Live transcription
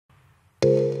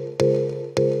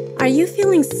Are you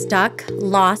feeling stuck,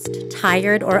 lost,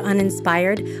 tired, or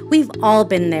uninspired? We've all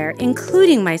been there,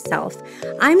 including myself.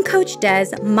 I'm Coach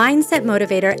Des, mindset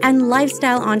motivator and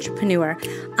lifestyle entrepreneur.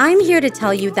 I'm here to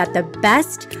tell you that the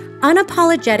best,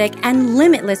 unapologetic, and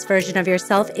limitless version of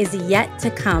yourself is yet to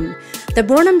come. The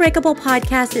Born Unbreakable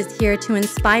podcast is here to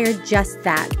inspire just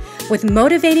that. With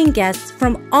motivating guests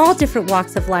from all different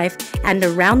walks of life and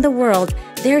around the world,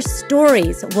 their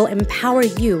stories will empower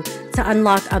you to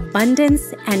unlock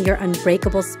abundance and your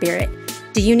unbreakable spirit.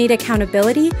 Do you need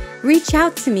accountability? Reach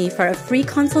out to me for a free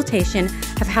consultation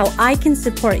of how I can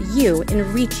support you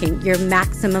in reaching your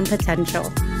maximum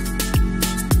potential.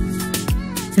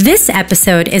 This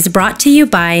episode is brought to you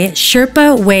by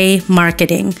Sherpa Way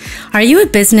Marketing. Are you a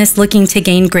business looking to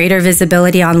gain greater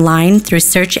visibility online through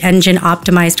search engine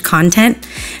optimized content?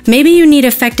 Maybe you need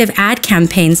effective ad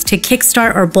campaigns to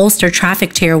kickstart or bolster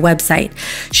traffic to your website.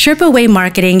 Sherpa Way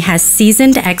Marketing has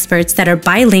seasoned experts that are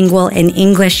bilingual in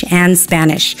English and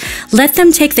Spanish. Let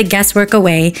them take the guesswork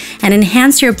away and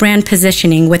enhance your brand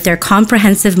positioning with their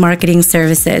comprehensive marketing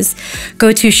services.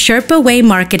 Go to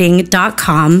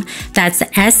sherpawaymarketing.com. That's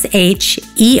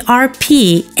SHERPAWAY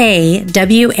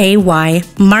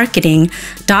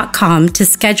marketing.com to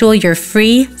schedule your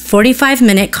free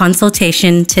 45-minute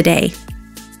consultation today.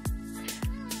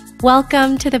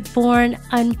 Welcome to the Born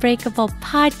Unbreakable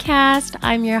podcast.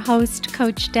 I'm your host,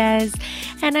 Coach Des,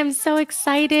 and I'm so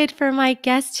excited for my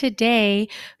guest today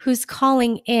who's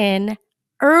calling in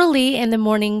early in the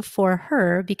morning for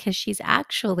her because she's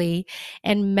actually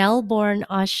in Melbourne,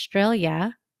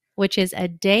 Australia, which is a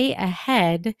day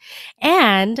ahead.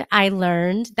 And I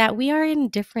learned that we are in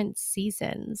different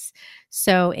seasons.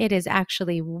 So it is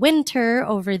actually winter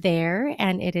over there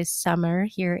and it is summer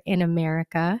here in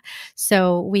America.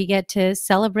 So we get to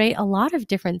celebrate a lot of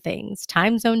different things,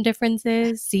 time zone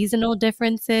differences, seasonal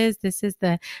differences. This is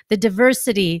the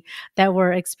diversity that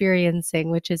we're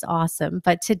experiencing, which is awesome.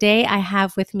 But today I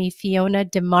have with me Fiona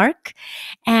Demark,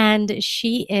 and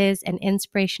she is an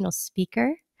inspirational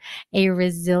speaker, a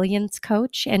resilience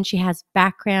coach, and she has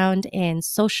background in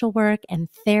social work and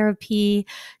therapy.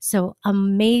 So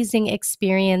amazing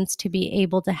experience to be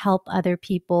able to help other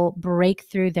people break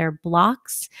through their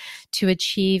blocks to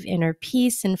achieve inner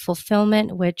peace and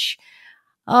fulfillment, which,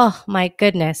 oh my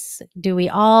goodness, do we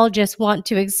all just want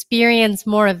to experience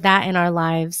more of that in our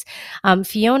lives?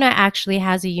 Fiona actually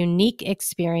has a unique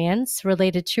experience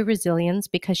related to resilience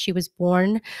because she was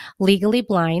born legally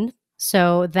blind.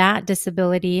 So that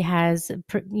disability has,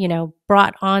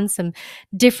 brought on some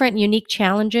different unique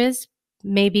challenges,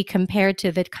 maybe compared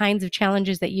to the kinds of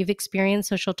challenges that you've experienced.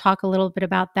 So she'll talk a little bit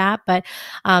about that, but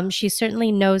she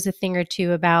certainly knows a thing or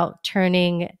two about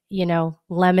turning,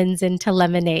 lemons into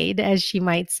lemonade, as she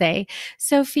might say.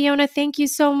 So Fiona, thank you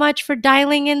so much for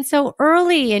dialing in so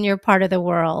early in your part of the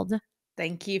world.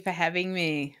 Thank you for having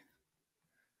me.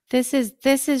 This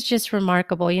is just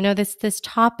remarkable. This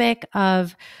topic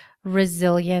of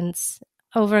resilience,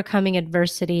 overcoming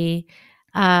adversity,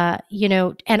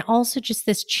 and also just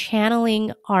this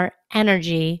channeling our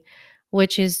energy,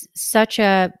 which is such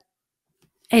it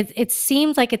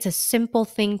seems like it's a simple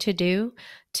thing to do,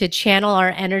 to channel our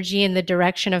energy in the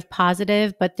direction of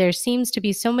positive, but there seems to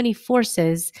be so many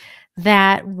forces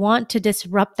that want to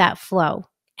disrupt that flow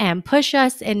and push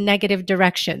us in negative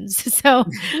directions. So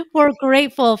we're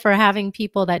grateful for having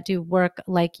people that do work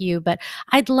like you. But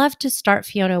I'd love to start,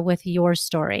 Fiona, with your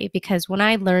story, because when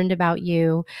I learned about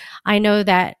you, I know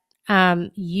that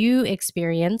you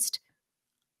experienced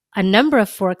a number of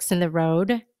forks in the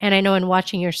road. And I know in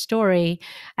watching your story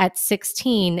at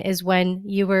 16 is when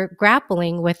you were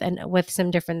grappling with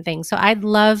some different things. So I'd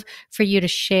love for you to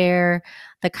share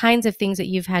the kinds of things that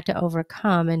you've had to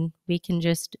overcome, and we can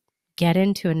just get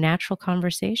into a natural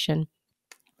conversation.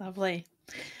 Lovely.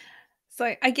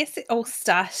 So I guess it all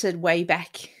started way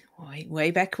back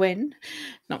when,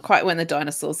 not quite when the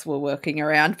dinosaurs were working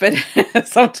around, but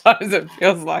sometimes it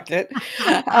feels like it.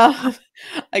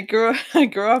 I grew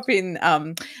up in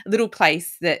a little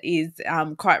place that is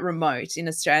quite remote in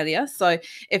Australia. So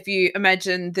if you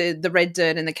imagine the red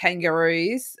dirt and the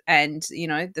kangaroos and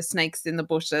the snakes in the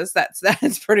bushes,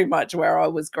 that's pretty much where I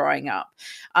was growing up.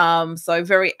 So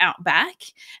very outback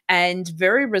and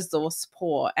very resource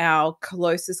poor. Our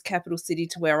closest capital city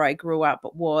to where I grew up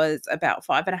was about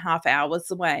 5.5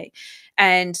 hours away,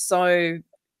 and so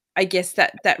I guess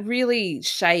that really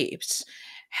shaped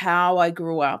how I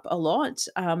grew up a lot.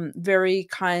 Very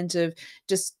kind of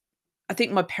just, I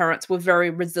think my parents were very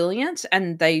resilient,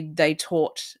 and they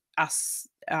taught us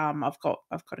I've got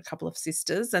a couple of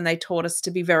sisters, and they taught us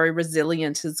to be very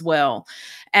resilient as well.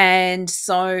 And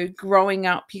so growing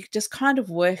up, you just kind of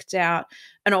worked out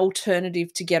an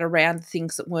alternative to get around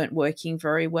things that weren't working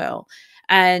very well.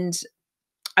 And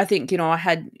I think, I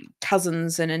had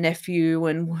cousins and a nephew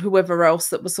and whoever else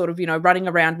that was sort of, running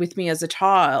around with me as a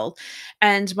child.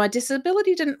 And my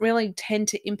disability didn't really tend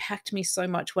to impact me so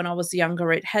much when I was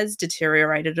younger. It has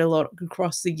deteriorated a lot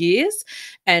across the years.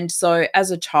 And so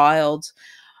as a child,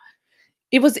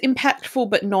 it was impactful,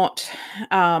 but not,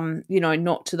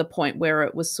 not to the point where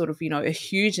it was sort of, a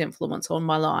huge influence on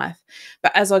my life.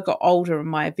 But as I got older and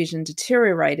my vision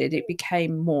deteriorated, it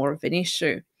became more of an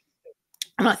issue.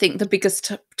 And I think the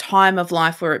biggest time of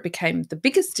life where it became the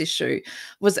biggest issue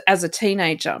was as a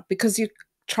teenager, because you're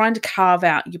trying to carve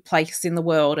out your place in the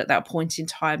world at that point in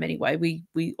time anyway.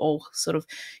 We all sort of,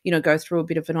 go through a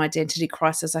bit of an identity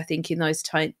crisis, I think, in those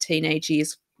teenage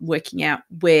years, working out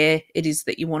where it is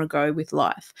that you want to go with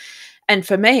life. And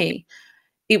for me,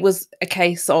 it was a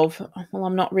case of, well,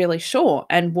 I'm not really sure.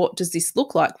 And what does this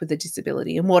look like with a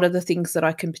disability? And what are the things that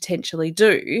I can potentially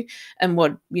do? And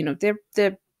what,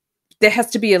 there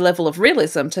has to be a level of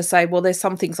realism to say, well, there's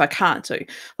some things I can't do.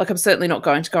 Like, I'm certainly not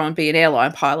going to go and be an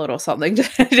airline pilot or something.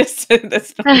 That's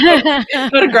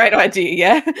not a great idea,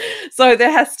 yeah? So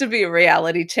there has to be a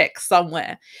reality check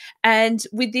somewhere. And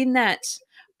within that,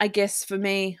 I guess for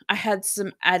me, I had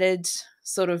some added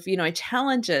sort of,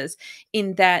 challenges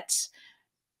in that,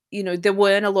 there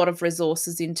weren't a lot of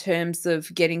resources in terms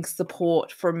of getting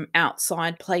support from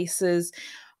outside places.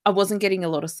 I wasn't getting a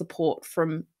lot of support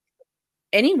from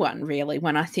anyone really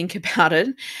when I think about it.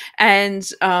 And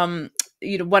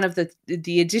one of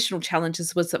the additional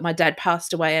challenges was that my dad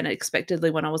passed away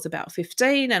unexpectedly when I was about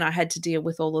 15, and I had to deal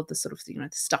with all of the sort of the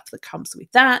stuff that comes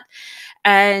with that.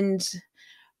 And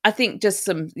I think just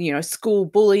some school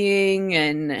bullying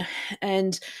and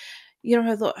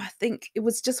I think it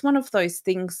was just one of those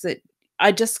things that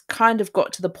I just kind of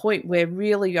got to the point where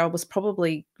really I was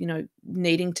probably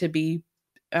needing to be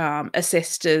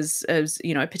assessed as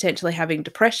potentially having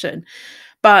depression.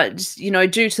 But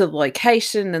due to the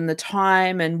location and the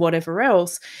time and whatever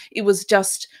else, it was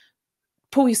just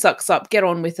pull your socks up, get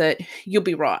on with it, you'll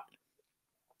be right.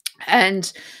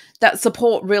 And that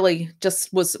support really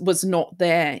just was not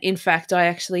there. In fact, I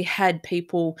actually had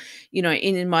people,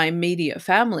 in my immediate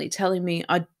family telling me,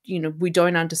 we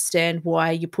don't understand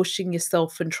why you're pushing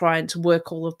yourself and trying to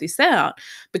work all of this out,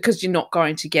 because you're not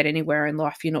going to get anywhere in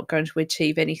life. You're not going to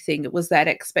achieve anything. It was that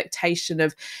expectation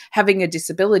of having a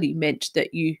disability meant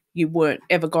that you weren't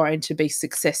ever going to be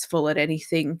successful at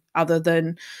anything other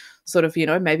than sort of,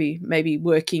 maybe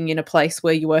working in a place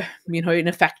where you were, in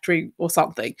a factory or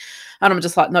something. And I'm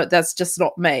just like, no, that's just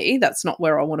not me. That's not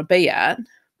where I want to be at.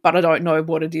 But I don't know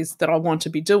what it is that I want to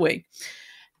be doing.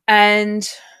 And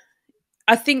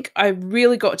I think I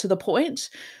really got to the point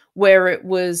where it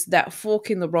was that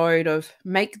fork in the road of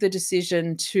make the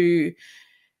decision to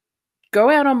go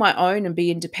out on my own and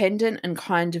be independent and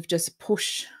kind of just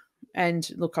push. And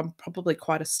look, I'm probably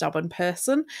quite a stubborn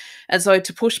person. And so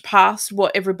to push past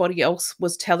what everybody else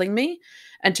was telling me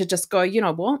and to just go, you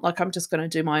know what, like, I'm just going to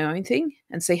do my own thing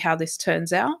and see how this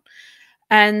turns out.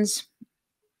 And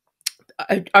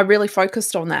I really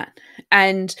focused on that.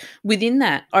 And within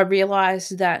that, I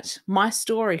realized that my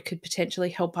story could potentially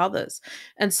help others.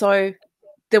 And so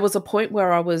there was a point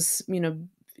where I was,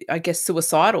 I guess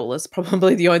suicidal is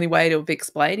probably the only way of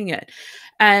explaining it.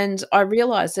 And I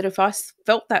realized that if I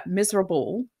felt that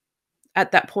miserable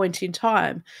at that point in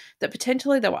time, that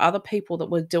potentially there were other people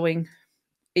that were doing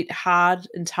it hard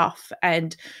and tough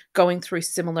and going through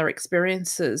similar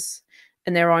experiences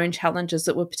and their own challenges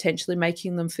that were potentially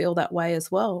making them feel that way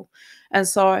as well. And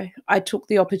so I took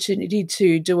the opportunity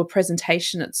to do a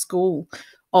presentation at school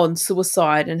on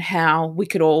suicide and how we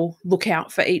could all look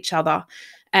out for each other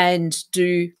and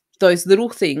do those little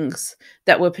things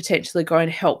that were potentially going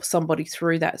to help somebody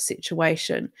through that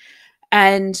situation.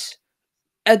 And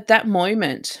at that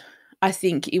moment, I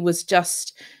think it was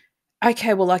just,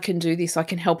 okay, well, I can do this. I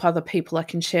can help other people. I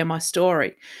can share my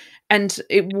story. And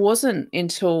it wasn't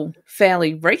until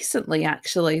fairly recently,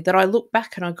 actually, that I look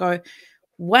back and I go,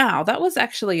 wow, that was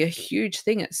actually a huge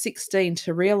thing at 16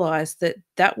 to realize that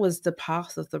that was the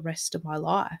path of the rest of my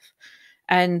life.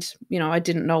 And, I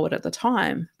didn't know it at the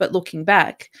time, but looking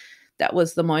back, that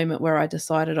was the moment where I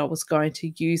decided I was going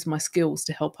to use my skills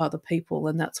to help other people.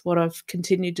 And that's what I've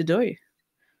continued to do.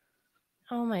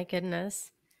 Oh my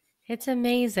goodness. It's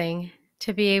amazing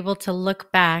to be able to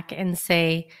look back and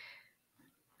say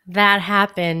that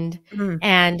happened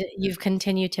and you've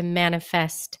continued to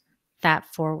manifest that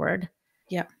forward.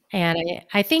 Yeah. And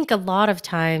I think a lot of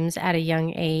times at a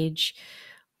young age,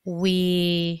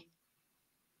 we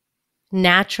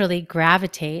naturally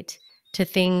gravitate to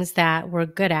things that we're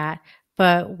good at,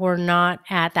 but we're not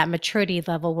at that maturity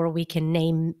level where we can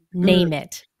name Mm,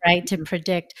 it, right? To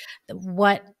predict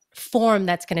what form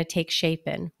that's going to take shape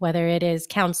in, whether it is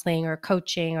counseling or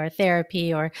coaching or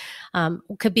therapy, or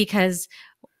could, because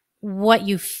what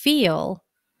you feel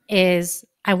is,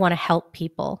 I want to help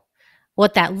people.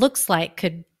 What that looks like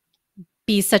could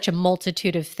be such a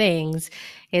multitude of things.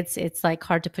 It's like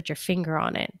hard to put your finger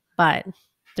on it, but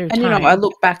through and, I time.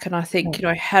 look back and I think,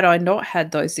 Right. had I not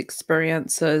had those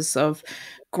experiences of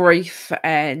grief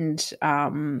and,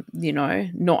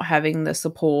 not having the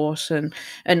support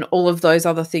and all of those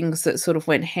other things that sort of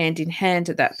went hand in hand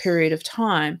at that period of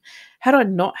time, had I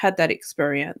not had that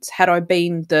experience, had I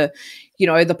been the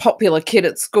popular kid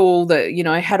at school that,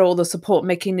 had all the support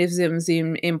mechanisms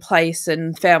in place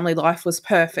and family life was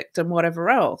perfect and whatever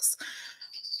else,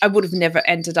 I would have never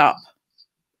ended up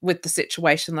with the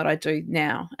situation that I do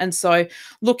now. And so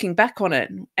looking back on it,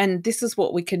 and this is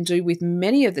what we can do with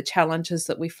many of the challenges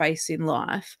that we face in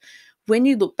life. When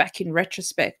you look back in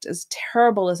retrospect, as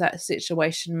terrible as that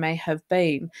situation may have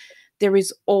been, there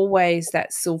is always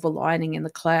that silver lining in the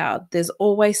cloud. There's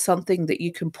always something that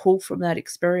you can pull from that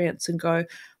experience and go,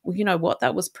 well, you know what,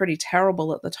 that was pretty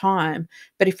terrible at the time.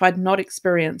 But if I'd not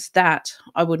experienced that,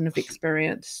 I wouldn't have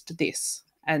experienced this.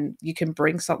 And you can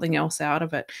bring something else out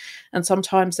of it. And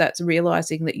sometimes that's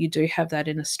realizing that you do have that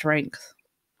inner strength.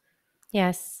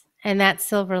 Yes, and that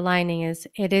silver lining is,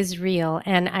 it is real,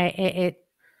 and it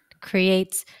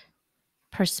creates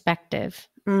perspective.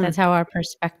 Mm, That's how our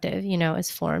perspective,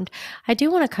 is formed. I do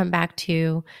want to come back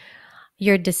to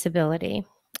your disability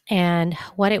and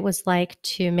what it was like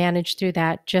to manage through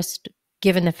that, just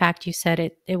given the fact you said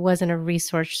it wasn't a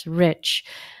resource rich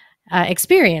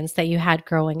experience that you had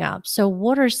growing up. So,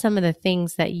 what are some of the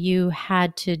things that you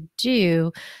had to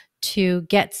do to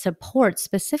get support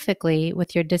specifically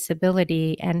with your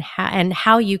disability, and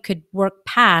how you could work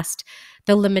past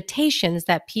the limitations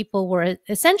that people were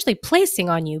essentially placing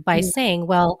on you by mm. saying,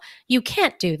 "Well, you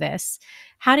can't do this."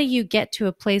 How do you get to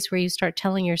a place where you start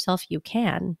telling yourself you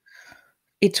can?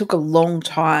 It took a long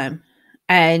time,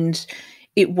 and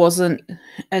it wasn't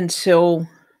until,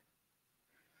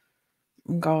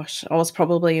 gosh, I was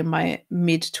probably in my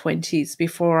mid-20s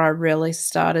before I really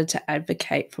started to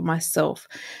advocate for myself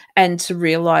and to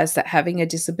realize that having a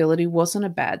disability wasn't a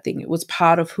bad thing. It was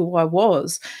part of who I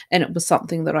was, and it was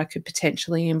something that I could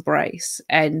potentially embrace.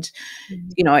 And,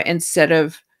 Mhm. instead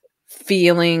of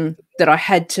feeling that I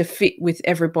had to fit with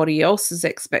everybody else's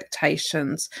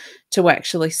expectations, to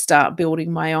actually start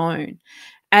building my own.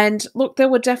 And look, there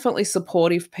were definitely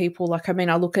supportive people. Like, I mean,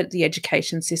 I look at the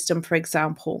education system, for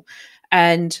example,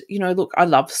 and look, I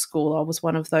love school. I was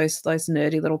one of those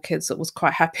nerdy little kids that was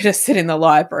quite happy to sit in the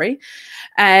library.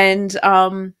 And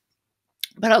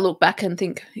but I look back and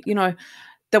think,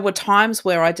 there were times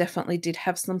where I definitely did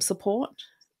have some support,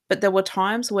 but there were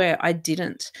times where I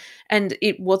didn't. And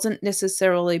it wasn't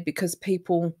necessarily because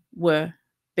people were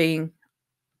being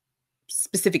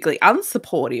specifically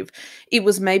unsupportive. It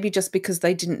was maybe just because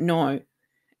they didn't know.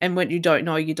 And when you don't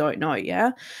know, you don't know,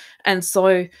 yeah? And so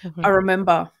I Mhm.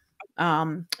 remember,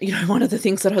 one of the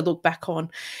things that I look back on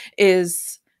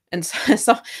is, and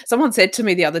someone said to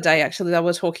me the other day, actually, they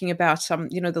were talking about,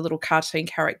 the little cartoon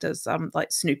characters,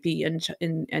 like Snoopy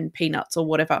and Peanuts or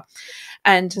whatever.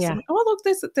 And Yeah. someone, "Oh,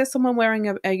 look, there's someone wearing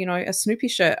a Snoopy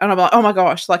shirt." And I'm like, "Oh my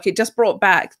gosh," like, it just brought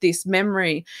back this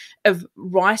memory of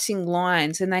writing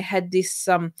lines, and they had this,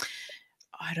 I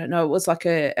don't know, it was like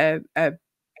a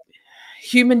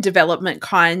human development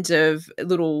kind of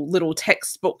little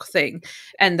textbook thing,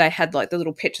 and they had, like, the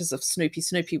little pictures of Snoopy.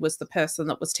 Snoopy was the person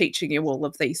that was teaching you all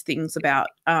of these things about,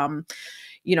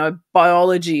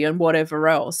 biology and whatever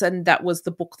else, and that was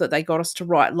the book that they got us to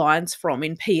write lines from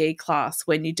in PE class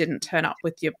when you didn't turn up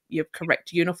with your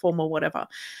correct uniform or whatever.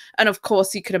 And, of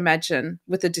course, you could imagine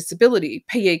with a disability,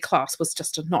 PE class was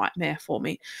just a nightmare for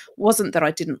me. Wasn't that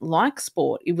I didn't like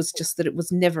sport, it was just that it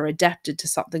was never adapted to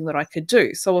something that I could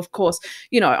do. So, of course,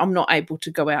 I'm not able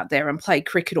to go out there and play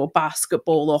cricket or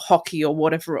basketball or hockey or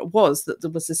whatever it was that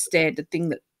there was a standard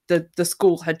thing that the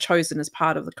school had chosen as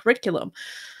part of the curriculum.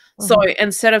 So Mhm.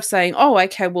 instead of saying, "Oh,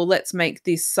 okay, well, let's make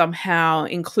this somehow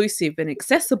inclusive and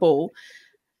accessible,"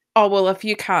 "Oh, well, if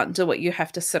you can't do it, you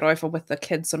have to sit over with the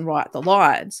kids and write the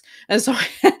lines." And so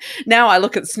now I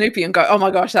look at Snoopy and go, "Oh my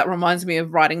gosh, that reminds me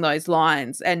of writing those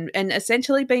lines," and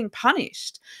essentially being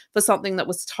punished for something that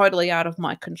was totally out of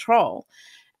my control.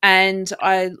 And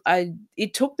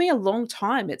it took me a long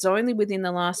time. It's only within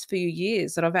the last few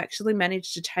years that I've actually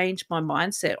managed to change my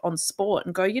mindset on sport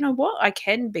and go, you know what? I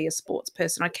can be a sports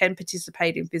person. I can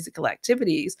participate in physical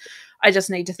activities. I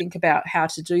just need to think about how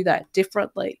to do that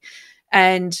differently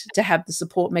and to have the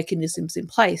support mechanisms in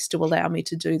place to allow me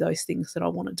to do those things that I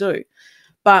want to do.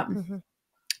 But Mhm.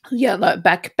 yeah, like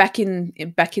back in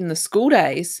the school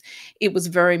days, it was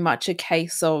very much a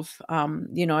case of,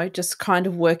 just kind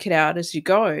of work it out as you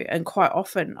go. And quite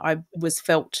often, I was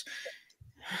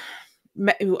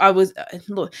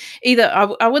look, either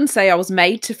I wouldn't say I was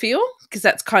made to feel, because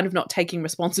that's kind of not taking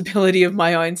responsibility of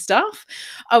my own stuff.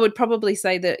 I would probably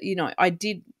say that I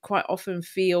did quite often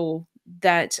feel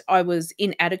that I was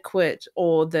inadequate,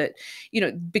 or that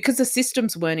because the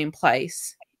systems weren't in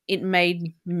place, it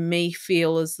made me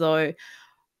feel as though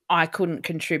I couldn't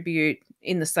contribute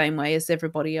in the same way as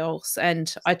everybody else.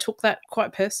 And I took that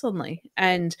quite personally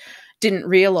and didn't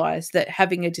realize that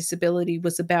having a disability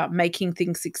was about making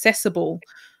things accessible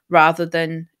rather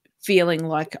than feeling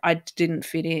like I didn't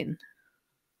fit in.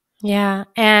 Yeah.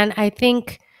 And I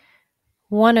think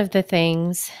one of the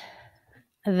things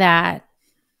that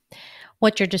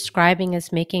what you're describing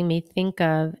is making me think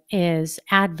of is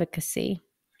advocacy,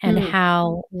 and Mm,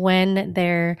 how when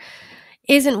there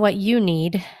isn't what you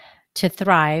need to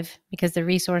thrive because the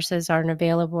resources aren't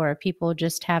available, or people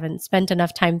just haven't spent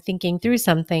enough time thinking through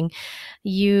something,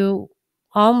 you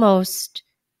almost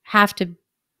have to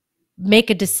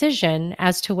make a decision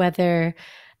as to whether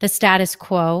the status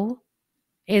quo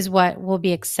is what will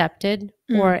be accepted,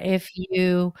 mm, or if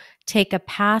you take a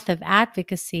path of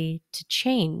advocacy to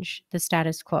change the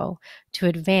status quo, to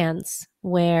advance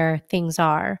where things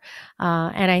are.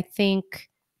 And I think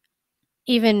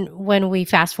even when we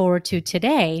fast forward to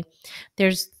today,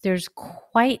 there's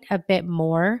quite a bit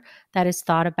more that is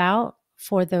thought about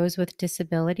for those with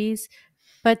disabilities,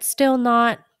 but still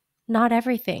not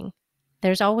everything.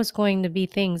 There's always going to be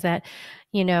things that,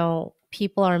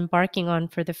 people are embarking on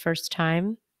for the first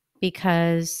time,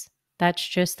 because that's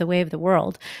just the way of the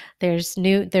world. There's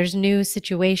new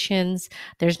situations,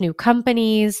 there's new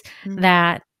companies mm.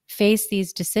 that face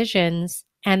these decisions,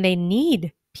 and they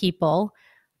need people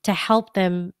to help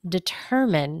them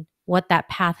determine what that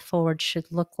path forward should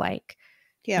look like,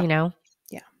 Yeah. you know?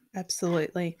 Yeah,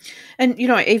 absolutely. And,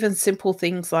 even simple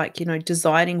things like,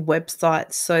 designing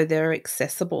websites so they're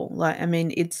accessible. Like, I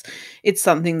mean, it's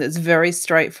something that's very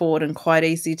straightforward and quite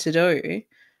easy to do,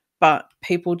 but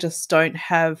people just don't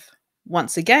have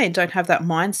that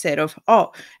mindset of,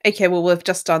 oh, okay, well, we've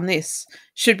just done this.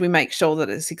 Should we make sure that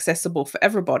it's accessible for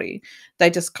everybody?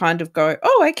 They just kind of go,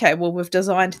 oh, okay, well, we've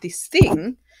designed this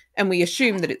thing and we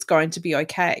assume that it's going to be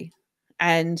okay.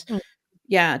 And Mm.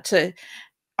 yeah,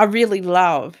 I really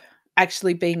love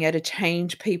actually being able to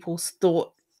change people's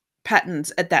thought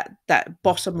patterns at that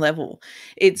bottom level.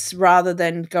 It's rather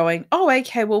than going, "Oh,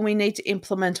 okay, well, we need to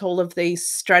implement all of these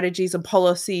strategies and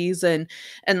policies and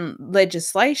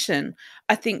legislation."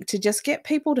 I think to just get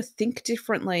people to think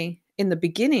differently in the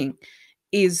beginning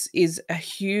is a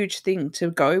huge thing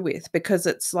to go with, because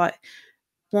it's like,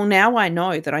 well, now I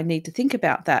know that I need to think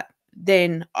about that.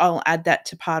 Then I'll add that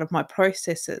to part of my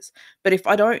processes. But if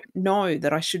I don't know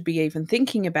that I should be even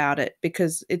thinking about it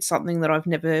because it's something that I've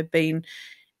never been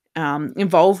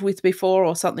involved with before,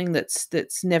 or something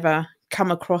that's never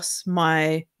come across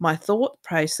my thought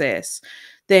process,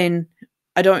 then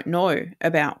I don't know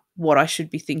about what I should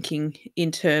be thinking in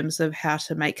terms of how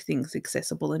to make things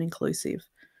accessible and inclusive.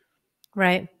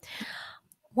 Right.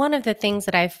 One of the things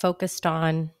that I've focused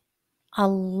on a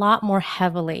lot more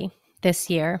heavily this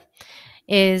year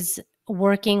is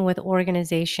working with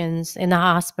organizations in the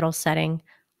hospital setting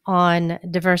on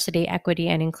diversity, equity,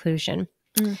 and inclusion.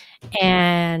 Mm,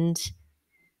 And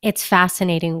it's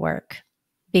fascinating work,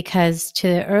 because to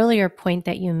the earlier point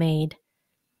that you made,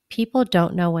 people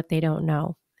don't know what they don't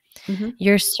know. mhm,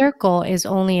 Your circle is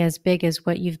only as big as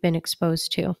what you've been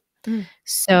exposed to. mm,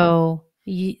 So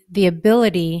the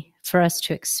ability for us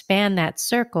to expand that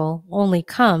circle only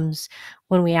comes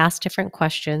when we ask different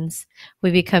questions,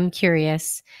 we become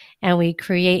curious, and we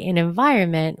create an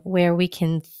environment where we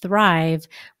can thrive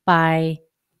by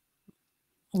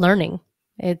learning.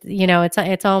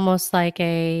 It's almost like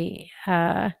a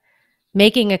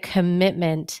making a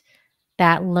commitment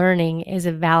that learning is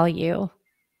a value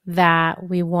that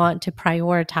we want to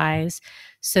prioritize,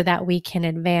 so that we can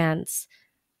advance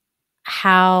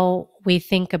how we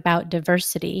think about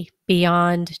diversity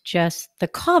beyond just the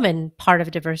common part of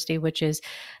diversity, which is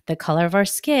the color of our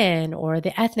skin or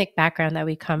the ethnic background that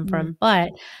we come mm, from,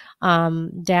 but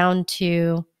down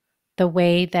to the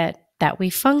way that that we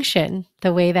function,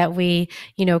 the way that we,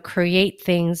 create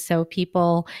things. So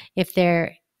people, if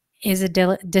there is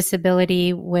a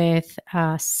disability with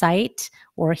sight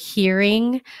or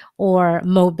hearing or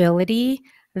mobility,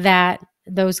 that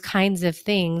those kinds of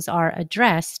things are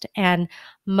addressed. And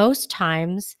most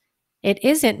times it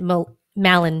isn't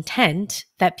malintent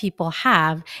that people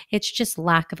have, it's just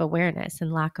lack of awareness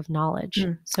and lack of knowledge.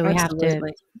 So we have to,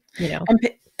 Absolutely. you know, And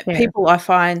there. people, I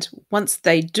find, once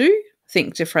they do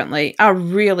think differently, are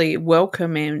really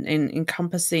welcome and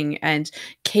encompassing and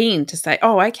keen to say,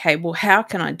 "Oh, okay, well, how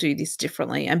can I do this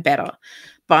differently and better?"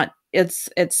 But it's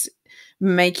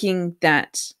making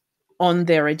that on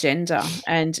their agenda,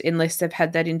 and unless they've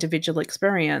had that individual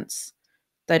experience,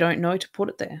 they don't know to put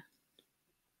it there.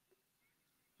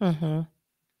 Mhm.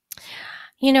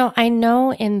 I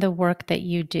know in the work that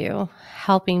you do,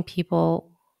 helping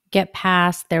people get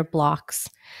past their blocks,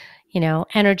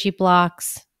 energy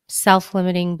blocks,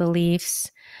 self-limiting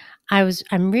beliefs.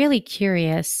 I'm really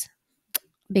curious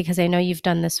because I know you've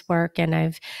done this work,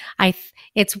 and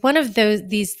it's one of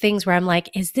these things where I'm like,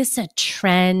 is this a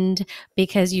trend?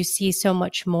 Because you see so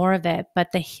much more of it, but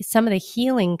some of the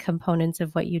healing components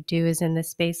of what you do is in the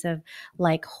space of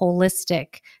like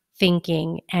holistic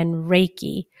thinking and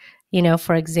Reiki,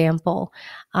 for example.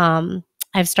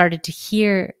 I've started to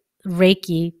hear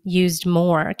Reiki used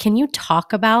more. Can you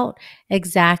talk about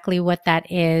exactly what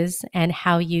that is and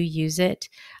how you use it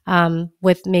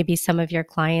with maybe some of your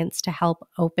clients to help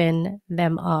open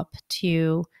them up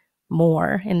to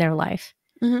more in their life?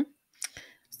 Mhm.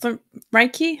 So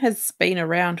Reiki has been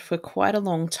around for quite a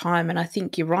long time, and I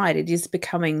think you're right. It is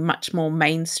becoming much more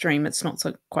mainstream. It's not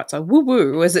so quite so woo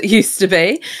woo as it used to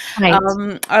be. Right.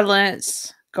 I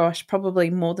learnt, gosh, probably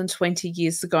more than 20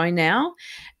 years ago now,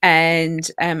 and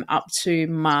am up to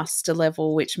master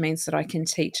level, which means that I can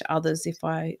teach others if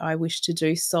I wish to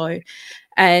do so.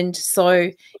 And so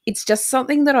it's just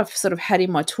something that I've sort of had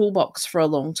in my toolbox for a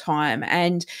long time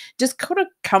and just kind of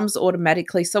comes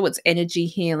automatically. So it's energy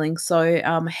healing, so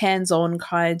hands on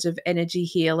kinds of energy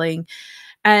healing.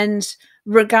 And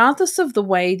regardless of the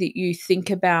way that you think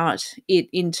about it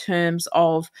in terms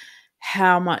of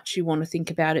how much you want to think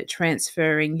about it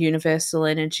transferring universal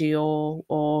energy or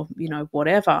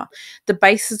whatever, the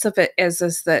basis of it is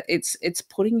that it's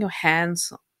putting your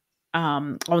hands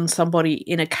on somebody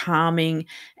in a calming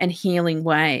and healing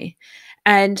way.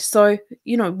 And so,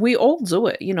 we all do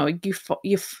it.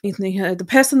 The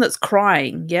person that's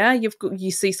crying, yeah,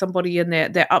 you see somebody and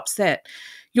they're upset,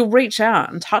 you'll reach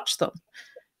out and touch them.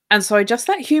 And so, just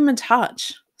that human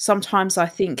touch, sometimes I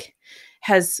think,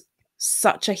 has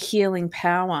such a healing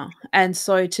power. And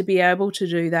so, to be able to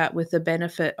do that with the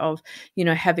benefit of,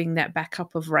 having that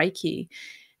backup of Reiki,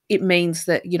 it means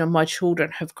that, my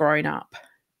children have grown up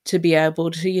to be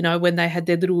able to, when they had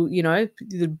their little,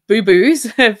 the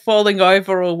boo-boos falling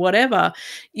over or whatever,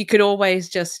 you could always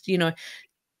just,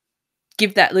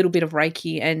 give that little bit of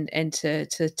Reiki and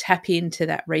to tap into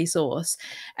that resource.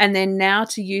 And then now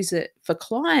to use it for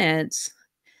clients,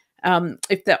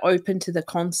 if they're open to the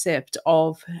concept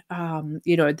of,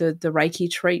 the Reiki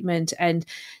treatment and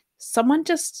someone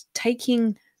just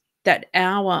taking that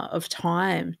hour of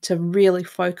time to really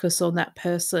focus on that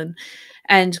person.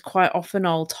 And quite often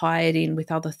I'll tie it in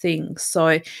with other things.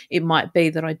 So it might be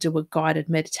that I do a guided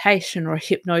meditation or a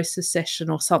hypnosis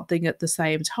session or something at the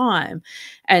same time.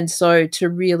 And so to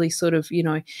really sort of,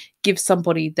 give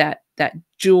somebody that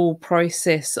dual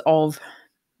process of,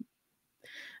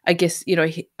 I guess,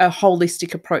 a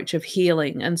holistic approach of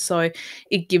healing. And so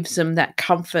it gives them that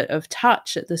comfort of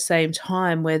touch at the same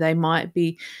time where they might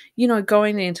be,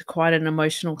 going into quite an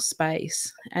emotional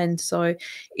space. And so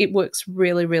it works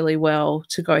really, really well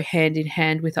to go hand in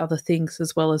hand with other things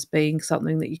as well as being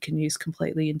something that you can use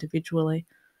completely individually.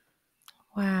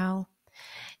 Wow.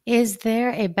 Is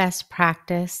there a best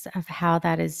practice of how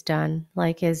that is done?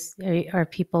 Like, are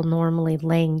people normally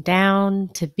laying down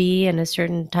to be in a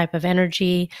certain type of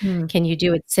energy? Can you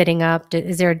do it sitting up?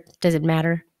 Does it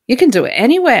matter? You can do it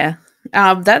anywhere.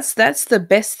 That's the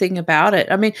best thing about it.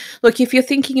 I mean, look, if you're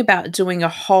thinking about doing a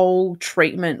whole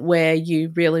treatment where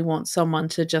you really want someone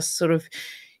to just sort of,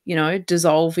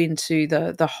 dissolve into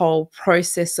the whole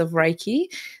process of Reiki,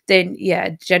 then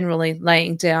yeah, generally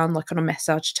laying down like on a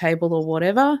massage table or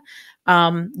whatever,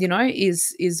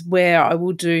 is where I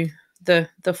will do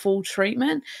the full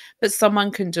treatment. But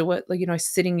someone can do it, like,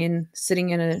 sitting in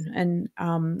a and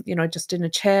just in a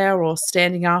chair or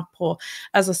standing up, or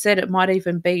as I said, it might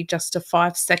even be just a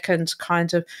 5 second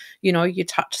kind of, you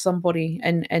touch somebody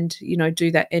and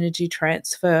do that energy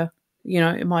transfer.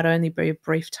 It might only be a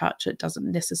brief touch. It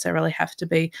doesn't necessarily have to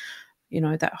be,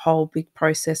 that whole big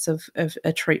process of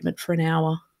a treatment for an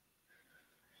hour.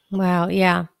 Wow,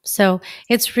 yeah. So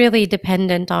it's really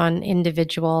dependent on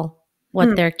individual what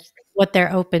Mm,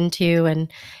 they're open to,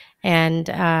 and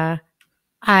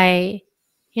I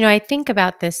I think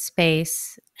about this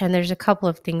space, and there's a couple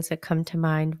of things that come to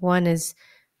mind. One is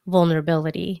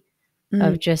vulnerability, mm,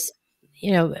 of just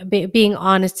being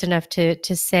honest enough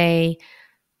to say,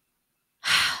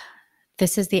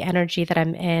 this is the energy that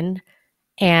I'm in,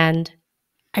 and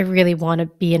I really want to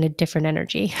be in a different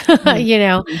energy. mm,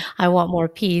 mm, I want more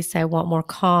peace. I want more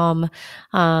calm.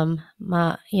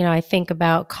 I think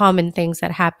about common things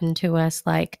that happen to us,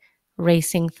 like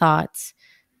racing thoughts,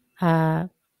 uh,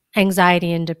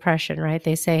 anxiety and depression, right?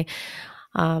 They say,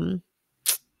 um,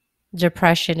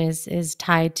 depression is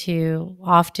tied to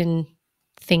often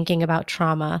thinking about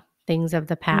trauma, things of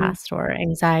the mm, past, or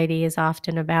anxiety is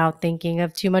often about thinking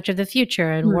of too much of the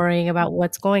future and mm, worrying about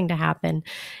what's going to happen.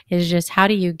 Is just, how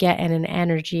do you get in an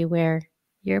energy where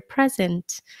you're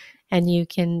present and you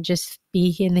can just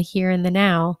be in the here and the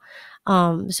now?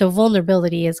 So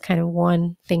vulnerability is kind of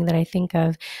one thing that I think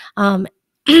of. Um,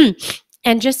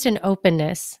 and just an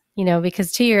openness,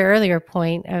 because to your earlier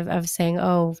point of saying,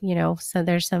 oh, so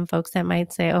there's some folks that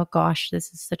might say, oh gosh,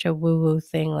 this is such a woo-woo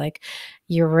thing. Like,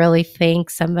 you really think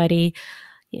somebody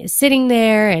sitting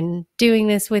there and doing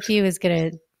this with you is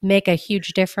going to make a huge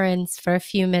difference for a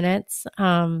few minutes?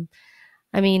 I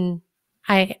mean,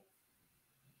 I,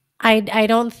 I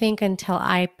don't think until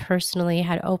I personally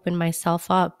had opened myself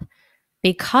up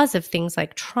because of things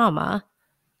like trauma,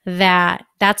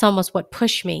 that's almost what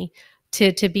pushed me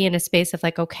to be in a space of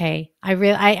like, okay, I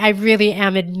really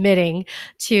am admitting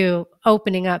to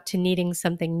opening up to needing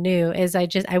something new. Is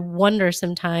I wonder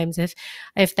sometimes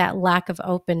if that lack of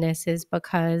openness is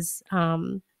because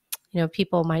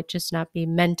people might just not be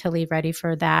mentally ready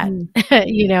for that,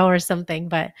 mm. or something.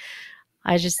 But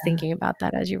I was just thinking about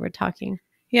that as you were talking.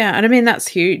 Yeah, and I mean, that's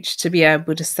huge to be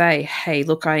able to say, "Hey,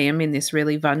 look, I am in this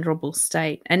really vulnerable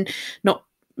state." And not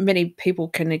many people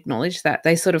can acknowledge that.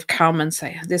 They sort of come and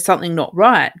say, "There's something not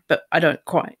right, but I don't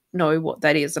quite know what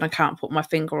that is, and I can't put my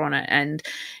finger on it." And,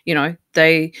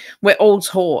 we're all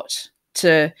taught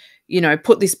to,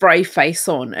 put this brave face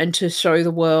on and to show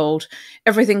the world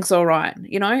everything's all right.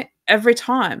 Every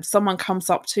time someone comes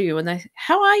up to you and they,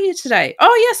 "How are you today?"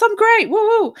 "Oh, yes, I'm great. Woo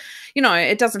woo."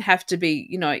 It doesn't have to be,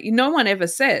 no one ever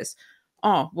says,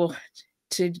 "Oh, well,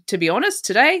 to be honest,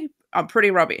 today I'm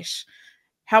pretty rubbish."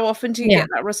 How often do you Yeah, get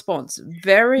that response?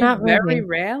 Very, not very really.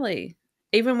 rarely.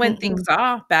 Even when things Mm-mm.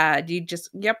 are bad, you just,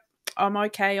 "Yep, I'm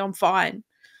okay, I'm fine."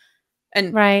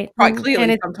 And Right, quite and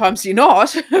clearly, it sometimes you're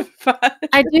not. But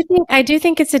I do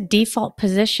think it's a default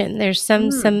position. There's some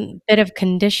Mm, some bit of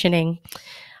conditioning,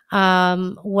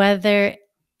 whether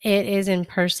it is in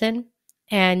person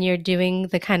and you're doing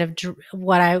the kind of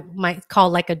what I might call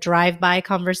like a drive-by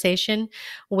conversation,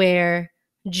 where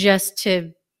just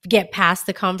to get past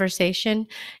the conversation,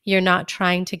 you're not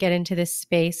trying to get into this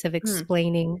space of mm,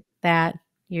 explaining that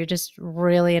you're just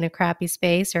really in a crappy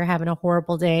space or having a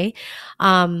horrible day.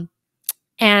 Um,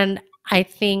 and I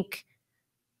think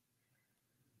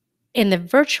in the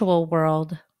virtual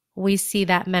world, we see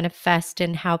that manifest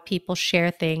in how people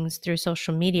share things through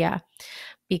social media,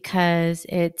 because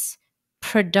it's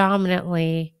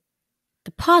predominantly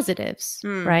the positives,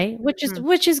 mm, right? Which is mm.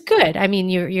 which is good. I mean,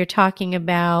 you're talking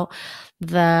about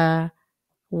the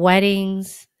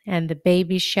weddings and the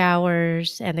baby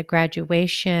showers and the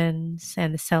graduations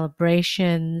and the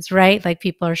celebrations, right? Like,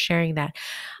 people are sharing that.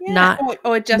 Yeah, Not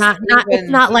or just not it's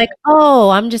even not like,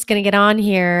 "Oh, I'm just gonna get on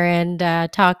here and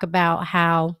talk about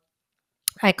how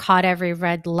I caught every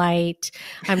red light.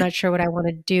 I'm not sure what I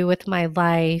wanna do with my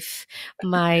life.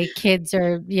 My kids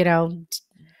are,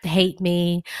 hate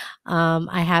me.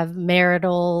 I have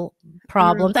marital mm,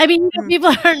 problems." I mean, mm.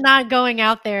 people are not going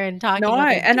out there and No, talking about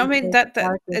their and I mean deepest, that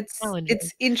darkest challenges.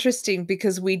 it's interesting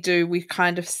because we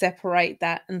kind of separate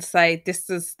that and say this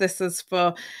is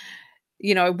for,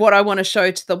 what I want to show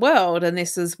to the world, and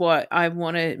this is what I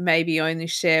want to maybe only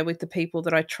share with the people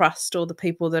that I trust or the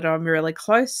people that I'm really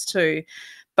close to.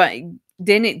 But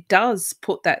then it does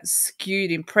put that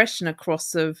skewed impression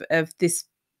across of this,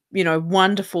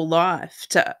 wonderful life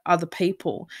to other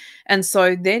people. And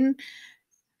so then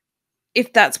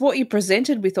if that's what you're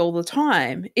presented with all the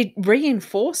time, it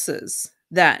reinforces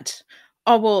that,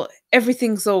 "Oh, well,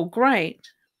 everything's all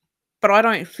great, but I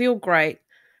don't feel great.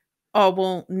 Oh,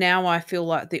 well, now I feel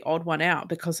like the odd one out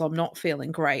because I'm not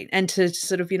feeling great." And to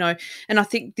sort of, and I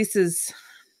think this is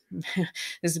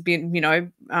there's been,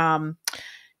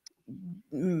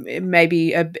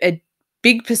 maybe a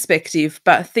big perspective,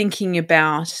 but thinking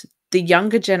about the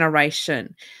younger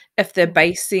generation, if they're Mhm.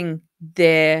 basing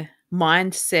their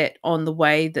mindset on the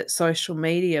way that social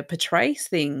media portrays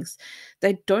things,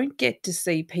 they don't get to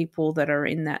see people that are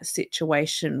in that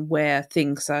situation where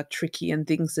things are tricky and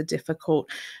things are difficult.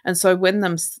 And so when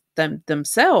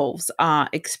themselves are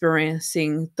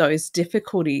experiencing those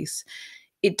difficulties,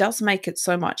 it does make it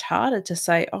so much harder to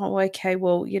say, "Oh, okay,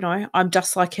 well, I'm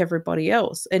just like everybody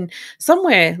else." And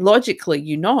somewhere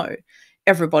logically,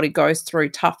 everybody goes through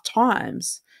tough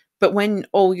times. But when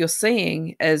all you're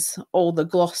seeing is all the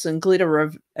gloss and glitter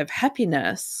of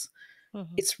happiness, Mhm.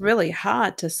 it's really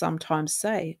hard to sometimes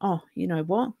say, "Oh, you know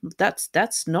what?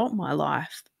 That's not my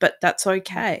life, but that's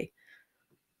okay."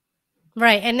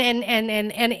 Right. And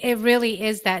it really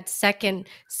is that second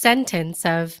sentence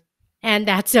of and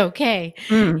that's okay.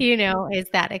 Mm, Is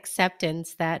that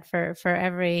acceptance that for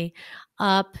every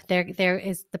up there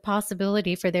is the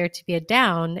possibility for there to be a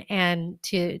down, and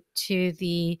to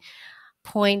the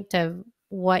point of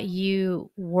what you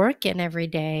work in every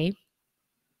day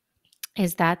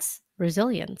is that's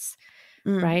resilience.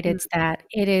 mm, Right? mm, It's that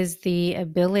it is the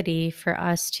ability for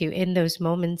us to, in those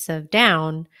moments of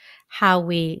down, how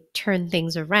we turn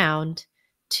things around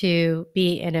to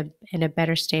be in a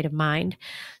better state of mind.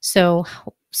 So,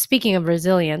 speaking of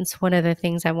resilience, one of the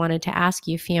things I wanted to ask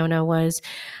you, Fiona, was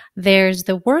there's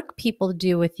the work people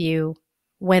do with you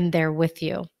when they're with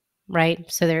you, right?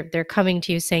 So they're coming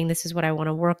to you saying, "This is what I want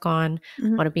to work on.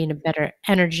 mhm, I want to be in a better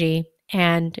energy,"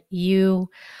 and you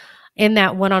in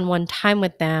that one-on-one time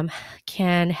with them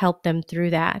can help them through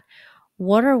that.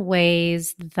 What are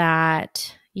ways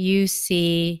that you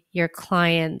see your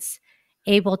clients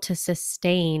able to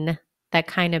sustain that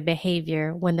kind of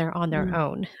behavior when they're on their mm.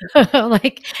 own?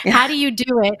 Like, Yeah. how do you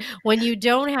do it when you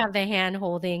don't have the hand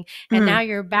holding and now Mm.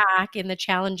 you're back in the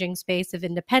challenging space of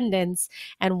independence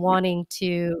and Yeah. wanting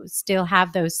to still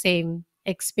have those same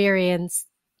experience,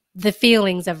 the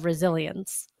feelings of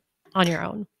resilience on your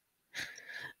own?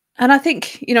 And I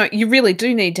think, you really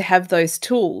do need to have those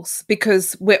tools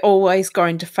because we're always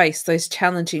going to face those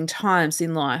challenging times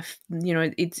in life.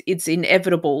 It's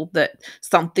inevitable that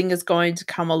something is going to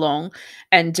come along,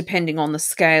 and depending on the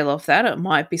scale of that, it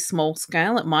might be small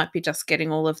scale, it might be just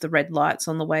getting all of the red lights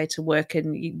on the way to work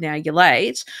and now you're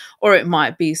late, or it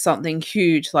might be something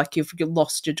huge like you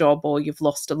lost your job or you've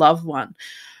lost a loved one.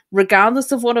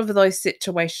 Regardless of whatever those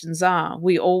situations are,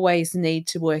 we always need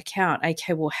to work out,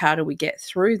 okay, well, how do we get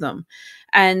through them?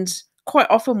 And quite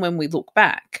often when we look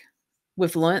back,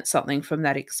 we've learnt something from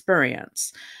that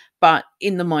experience. But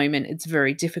in the moment, it's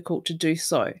very difficult to do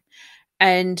so.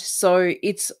 And so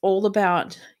it's all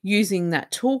about using that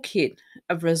toolkit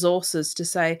of resources to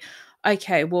say,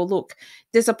 okay, well, look,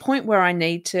 there's a point where I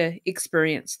need to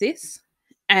experience this.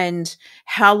 And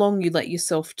how long you let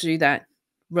yourself do that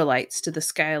relates to the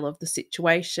scale of the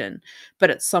situation. But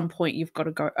at some point, you've got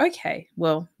to go, okay,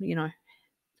 well,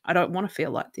 I don't want to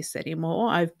feel like this anymore.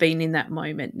 I've been in that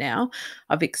moment now.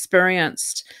 I've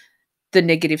experienced the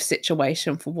negative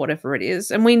situation for whatever it is.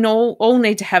 And we know all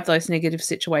need to have those negative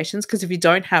situations because if you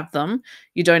don't have them,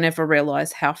 you don't ever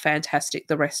realize how fantastic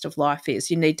the rest of life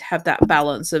is. You need to have that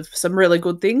balance of some really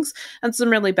good things and some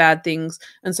really bad things.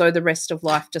 And so the rest of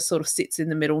life just sort of sits in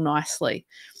the middle nicely.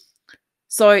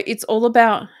 So it's all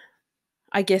about,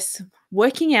 I guess,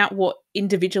 working out what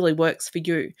individually works for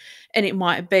you. And it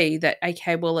might be that,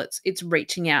 okay, well, it's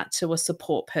reaching out to a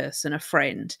support person, a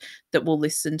friend that will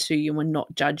listen to you and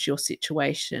not judge your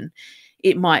situation.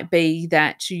 It might be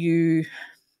that you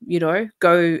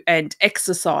go and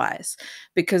exercise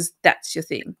because that's your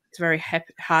thing. It's very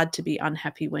hard to be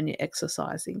unhappy when you're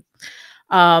exercising.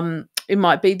 It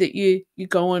might be that you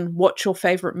go and watch your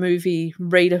favorite movie,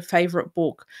 read a favorite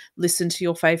book, listen to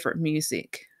your favorite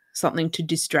music, something to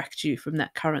distract you from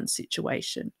that current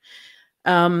situation.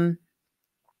 Um,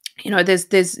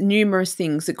 there's numerous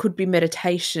things. It could be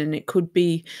meditation, it could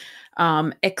be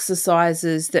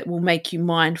exercises that will make you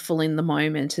mindful in the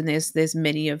moment, and there's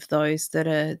many of those that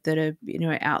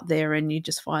are out there, and you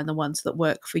just find the ones that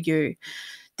work for you.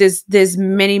 There's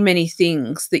many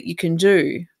things that you can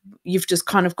do. You've just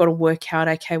kind of got to work out,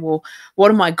 okay, well,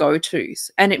 what are my go-tos?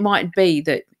 And it might be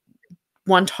that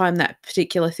one time that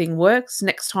particular thing works,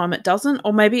 next time it doesn't,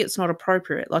 or maybe it's not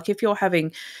appropriate. Like if you're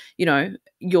having,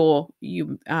 your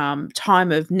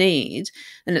time of need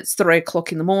and it's 3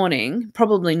 o'clock in the morning,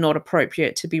 probably not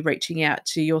appropriate to be reaching out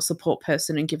to your support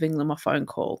person and giving them a phone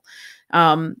call.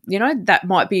 That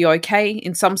might be okay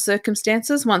in some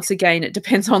circumstances. Once again, it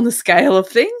depends on the scale of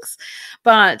things.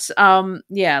 But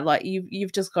yeah, like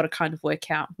you've just got to kind of work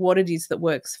out what it is that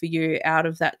works for you out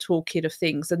of that toolkit of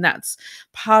things. And that's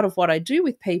part of what I do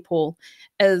with people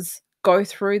is go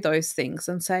through those things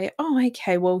and say, oh,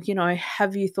 okay, well,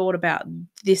 have you thought about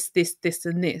this,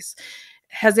 and this?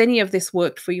 has any of this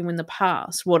worked for you in the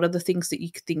past? What are the things that you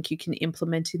think you can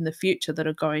implement in the future that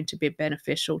are going to be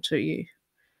beneficial to you?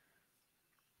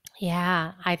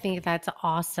 Yeah, I think that's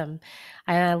awesome.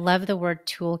 I love the word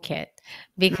toolkit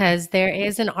Mm, because there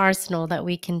is an arsenal that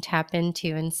we can tap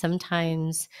into. And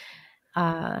sometimes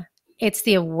uh, it's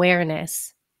the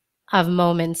awareness of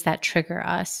moments that trigger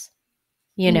us,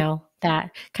 mm,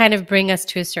 that kind of bring us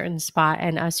to a certain spot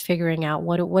and us figuring out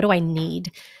what do I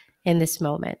need in this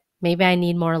moment. Maybe I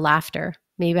need more laughter.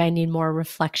 Maybe I need more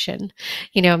reflection.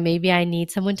 Maybe I need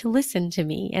someone to listen to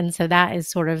me. And so that is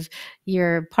sort of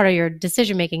your part of your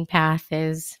decision making path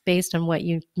is based on what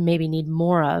you maybe need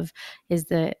more of is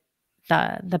the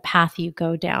path you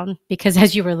go down. Because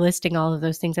as you were listing all of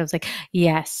those things, I was like,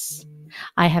 yes,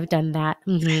 I have done that.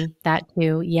 That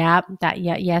too. Yeah,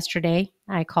 yesterday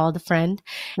I called a friend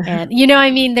and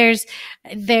I mean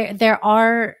there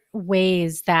are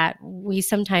ways that we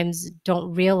sometimes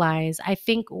don't realize. I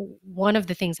think one of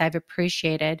the things I've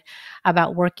appreciated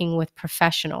about working with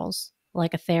professionals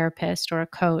like a therapist or a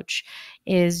coach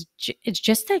is it's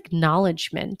just the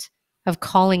acknowledgement of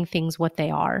calling things what they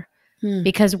are. mm,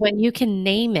 Because when you can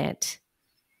name it,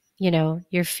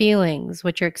 your feelings,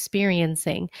 what you're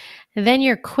experiencing, then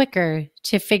you're quicker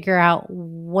to figure out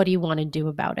what do you want to do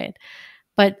about it.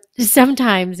 But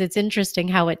sometimes it's interesting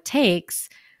how it takes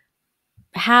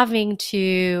having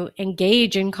to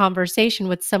engage in conversation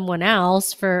with someone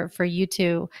else for you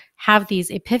to have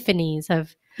these epiphanies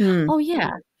of, mm. oh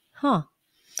yeah, huh.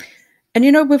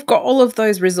 And we've got all of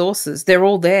those resources. They're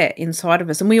all there inside of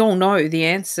us, and we all know the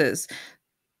answers.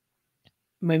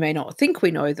 We may not think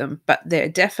we know them, but they're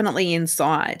definitely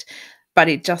inside. But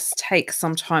it just takes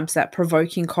sometimes that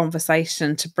provoking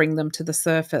conversation to bring them to the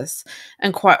surface.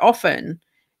 And quite often,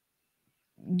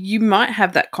 you might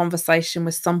have that conversation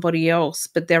with somebody else,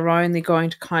 but they're only going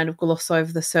to kind of gloss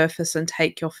over the surface and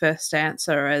take your first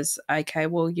answer as, okay,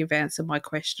 well, you've answered my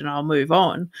question, I'll move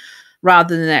on,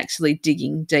 rather than actually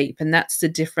digging deep. And that's the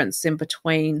difference in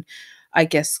between, I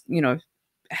guess,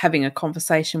 having a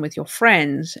conversation with your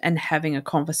friend and having a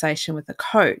conversation with a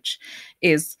coach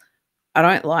is I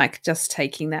don't like just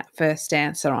taking that first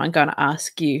answer. I'm going to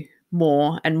ask you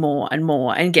more and more and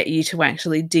more and get you to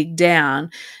actually dig down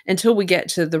until we get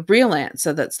to the real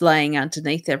answer that's laying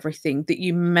underneath everything that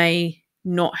you may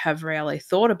not have really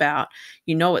thought about.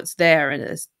 It's there and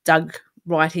it's dug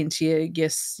right into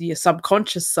your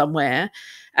subconscious somewhere.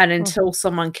 And until Mhm.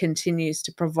 someone continues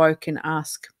to provoke and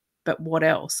ask, but what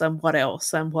else and what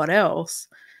else and what else?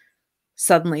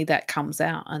 Suddenly that comes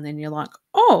out and then you're like,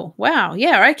 "Oh, wow,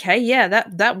 yeah, okay, yeah,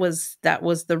 that was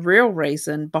the real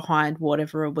reason behind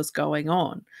whatever was going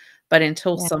on." But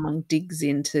until Yeah, someone digs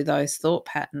into those thought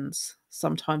patterns,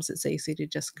 sometimes it's easy to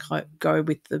just go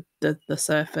with the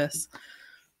surface.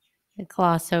 the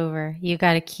gloss over. You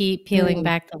got to keep peeling Mm,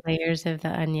 back the layers of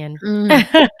the onion. mm.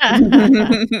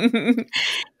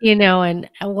 And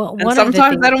And one of the sometimes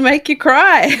things, that'll make you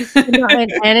cry.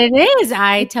 and it is,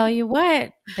 I tell you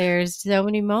what, there's so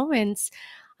many moments.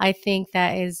 I think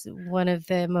that is one of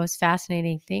the most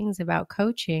fascinating things about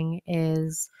coaching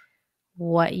is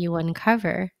what you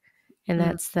uncover. And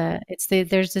Mm,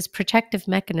 there's this protective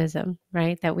mechanism,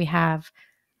 right, that we have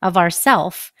of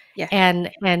ourself. yeah.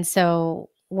 And so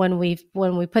when we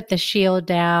put the shield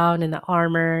down and the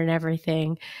armor and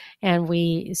everything, and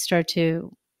we start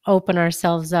to open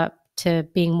ourselves up to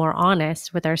being more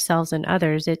honest with ourselves and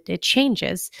others, it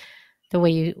changes the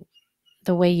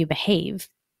way you behave.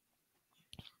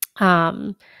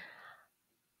 Um,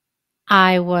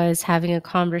 I was having a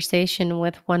conversation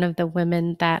with one of the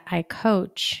women that I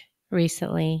coach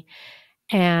recently,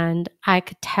 and I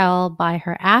could tell by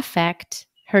her affect,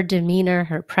 her demeanor,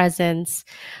 her presence,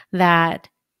 that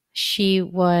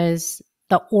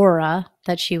the aura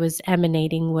that she was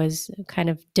emanating was kind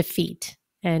of defeat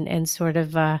and sort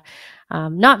of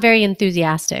not very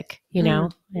enthusiastic,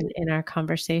 Mm, in our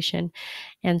conversation.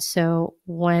 And so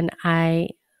when I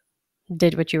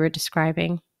did what you were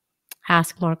describing,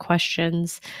 ask more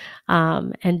questions,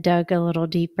 and dug a little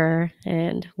deeper.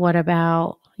 And what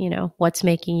about, what's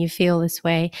making you feel this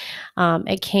way?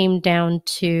 It came down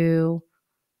to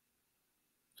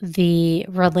the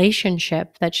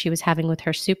relationship that she was having with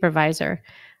her supervisor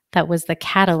that was the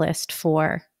catalyst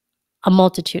for a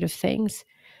multitude of things.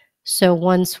 So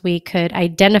once we could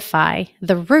identify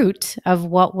the root of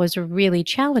what was really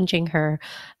challenging her,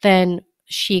 then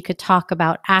she could talk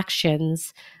about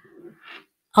actions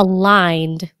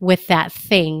aligned with that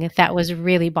thing that was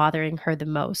really bothering her the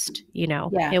most.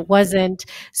 yeah. It wasn't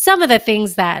some of the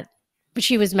things that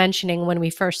she was mentioning when we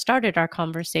first started our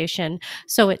conversation.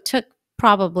 So it took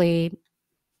probably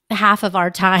half of our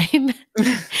time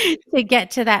to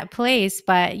get to that place,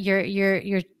 but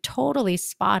you're totally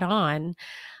spot on.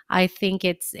 I think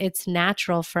it's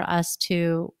natural for us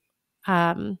to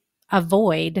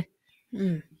avoid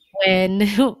Mm, when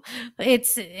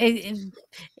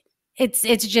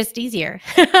it's just easier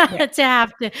yeah. to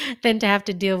have to than to have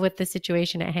to deal with the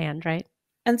situation at hand, right?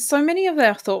 And so many of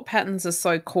our thought patterns are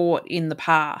so caught in the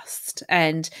past.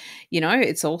 And,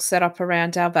 it's all set up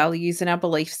around our values and our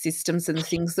belief systems and the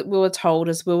things that we were told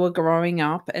as we were growing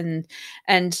up. And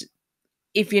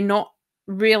if you're not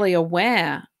really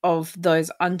aware of those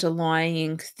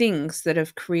underlying things that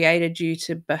have created you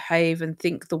to behave and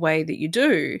think the way that you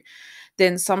do,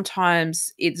 then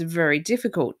sometimes it's very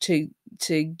difficult to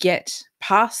get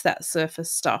past that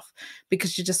surface stuff,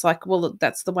 because you're just like, well, look,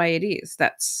 that's the way it is.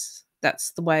 That's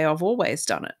the way I've always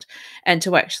done it. And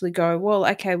to actually go, well,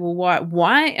 okay, well,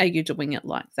 why are you doing it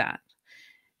like that?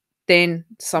 Then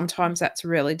sometimes that's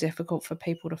really difficult for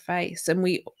people to face. And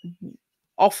we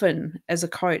often, as a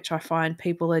coach, I find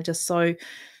people are just so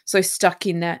stuck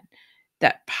in that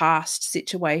past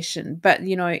situation. But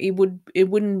it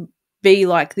wouldn't be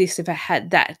like this if it had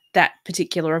that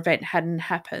particular event hadn't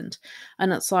happened.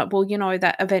 And it's like, well,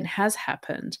 that event has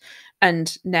happened,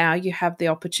 and now you have the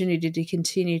opportunity to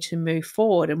continue to move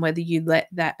forward. And whether you let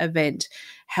that event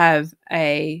have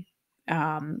an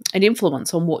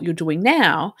influence on what you're doing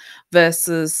now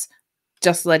versus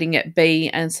just letting it be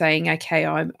and saying, okay,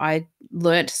 I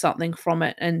learnt something from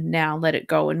it and now let it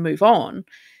go and move on.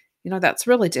 That's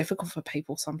really difficult for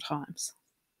people sometimes.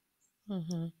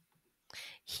 Mhm.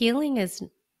 Healing is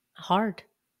hard.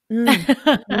 Mm,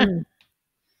 mm,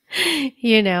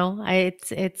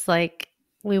 It's like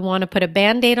we want to put a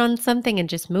Band-Aid on something and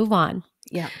just move on.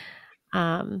 yeah.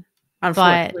 Um, but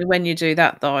Unfortunately, when you do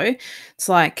that though, it's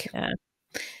like, yeah.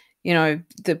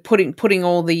 the putting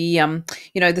all the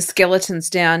skeletons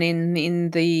down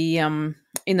in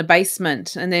the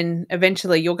basement, and then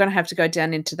eventually you're going to have to go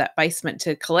down into that basement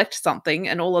to collect something,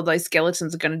 and all of those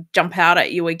skeletons are going to jump out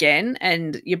at you again,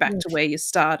 and you're back to where you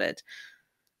started.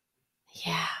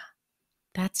 Yeah,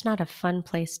 that's not a fun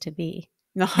place to be.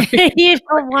 No. You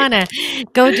don't wanna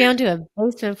go down to a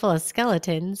basement full of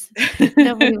skeletons.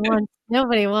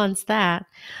 Nobody wants that.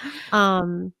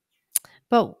 Um,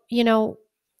 but,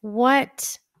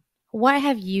 what what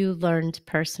have you learned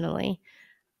personally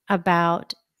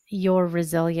about your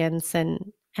resilience and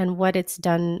what it's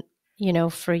done,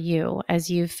 for you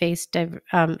as you've faced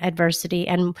adversity,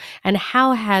 and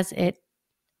how has it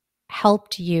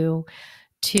helped you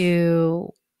to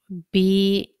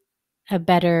be a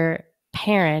better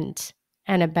parent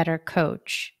and a better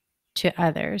coach to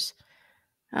others?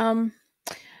 um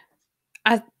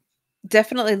I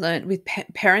definitely learned with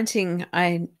parenting.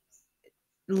 I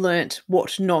learnt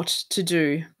what not to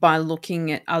do by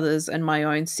looking at others and my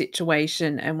own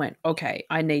situation, and went, okay,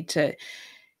 I need to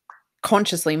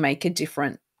consciously make a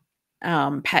different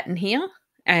pattern here.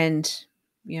 And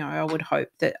I would hope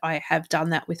that I have done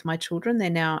that with my children. They're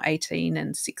now 18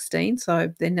 and 16,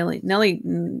 so they're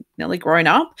nearly grown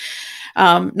up.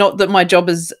 Not that my job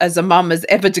as a mum is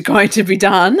ever going to be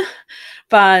done,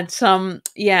 but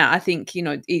yeah, I think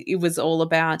it was all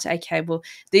about, okay, well,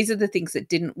 these are the things that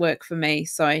didn't work for me,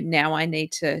 so now I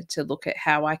need to look at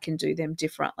how I can do them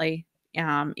differently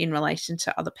in relation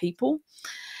to other people.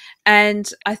 And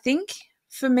I think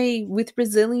for me, with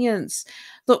resilience,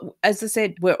 look, as I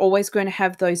said, we're always going to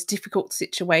have those difficult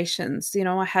situations.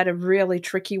 I had a really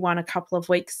tricky one a couple of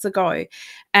weeks ago,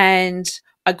 and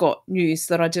I got news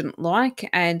that I didn't like.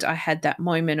 And I had that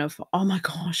moment of, oh my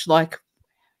gosh, like,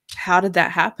 how did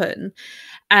that happen?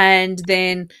 And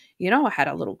then, I had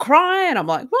a little cry and I'm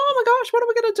like, oh my gosh, what are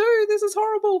we going to do? This is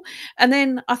horrible. And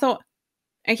then I thought,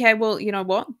 okay, well, you know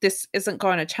what? This isn't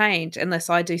going to change unless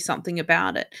I do something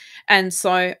about it. And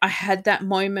so I had that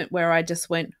moment where I just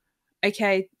went,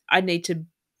 okay, I need to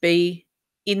be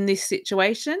in this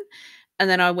situation. And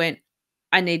then I went,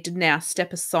 I need to now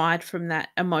step aside from that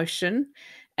emotion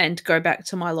and go back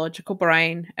to my logical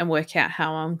brain and work out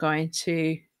how I'm going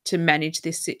to manage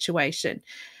this situation.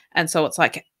 And so it's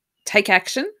like, take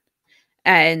action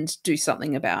and do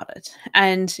something about it.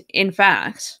 And in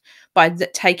fact, by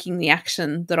taking the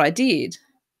action that I did,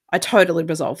 I totally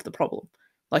resolved the problem.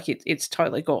 Like it's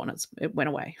totally gone. It went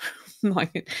away.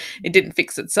 Like it didn't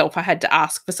fix itself. I had to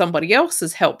ask for somebody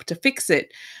else's help to fix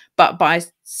it. But by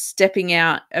stepping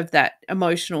out of that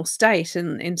emotional state,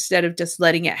 and instead of just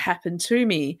letting it happen to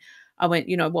me, I went,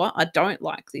 you know what? I don't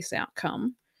like this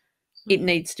outcome. It Mhm.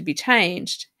 needs to be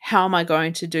changed. How am I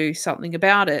going to do something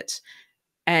about it?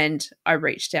 And I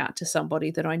reached out to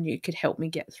somebody that I knew could help me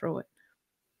get through it.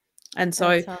 And so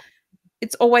That's all.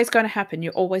 it's always going to happen.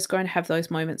 You're always going to have those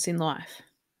moments in life.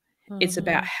 It's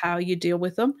about Mhm. how you deal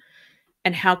with them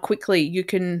and how quickly you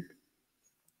can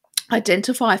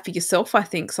identify for yourself. I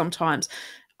think sometimes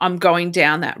I'm going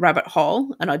down that rabbit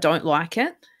hole and I don't like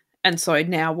it. And so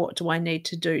now what do I need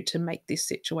to do to make this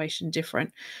situation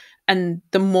different? And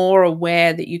the more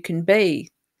aware that you can be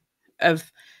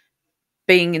of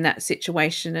being in that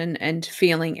situation and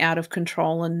feeling out of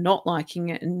control and not liking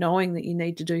it and knowing that you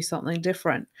need to do something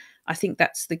different, I think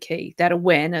that's the key. That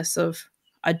awareness of,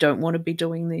 I don't want to be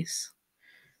doing this.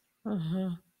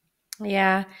 Mhm.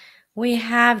 Yeah, we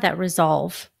have that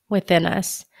resolve within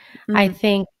us. I Mm,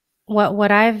 think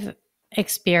what I've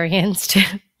experienced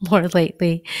more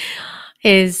lately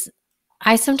is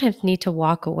I sometimes need to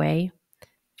walk away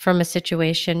from a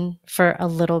situation for a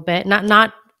little bit,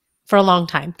 not for a long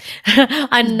time,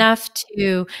 mm, enough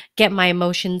to get my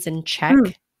emotions in mm. check,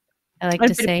 I like A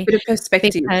to say, bit of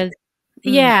perspective. because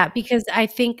Mm, yeah, because I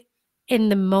think in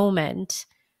the moment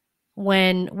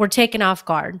when we're taken off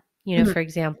guard, mm, for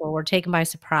example, we're taken by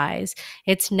surprise,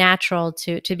 it's natural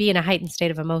to be in a heightened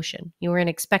state of emotion. You weren't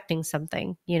expecting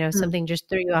something, mm, something just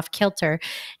threw you off kilter,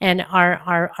 and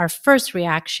our first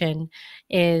reaction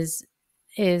is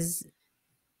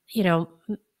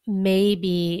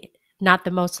maybe not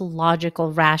the most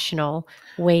logical, rational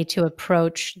way to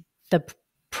approach the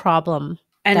problem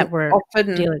and that we're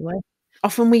often dealing with.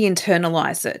 often we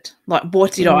internalize it, like,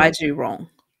 "What did I Mm, do wrong?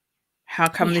 How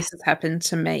come yeah. this has happened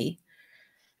to me?"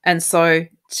 And so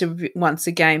to once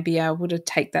again be able to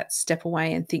take that step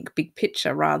away and think big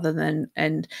picture rather than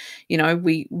and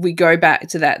we go back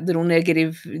to that little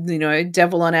negative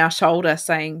devil on our shoulder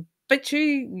saying, but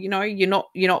you're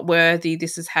not worthy,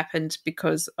 this has happened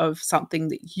because of something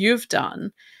that you've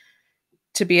done.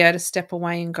 To be able to step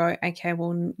away and go, okay,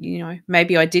 well,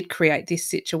 maybe I did create this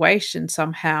situation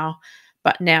somehow,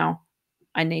 but now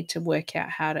I need to work out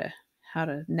how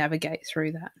to navigate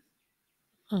through that.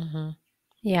 Mhm.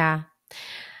 Yeah.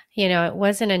 It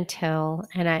wasn't until,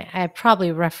 and I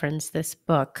probably referenced this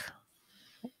book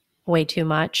way too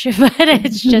much, but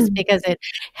it's just because it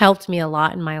helped me a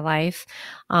lot in my life.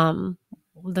 Um,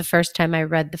 the first time I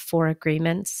read The Four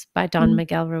Agreements by Don Mm,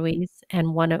 Miguel Ruiz,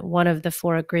 and one of the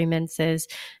four agreements is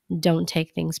don't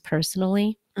take things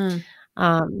personally, mm,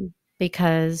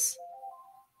 because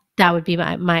that would be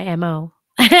my MO.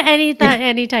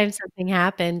 Anytime something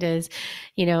happened is,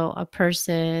 a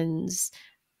person's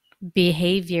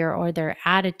behavior or their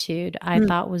attitude, I mm,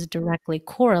 thought was directly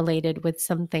correlated with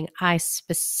something I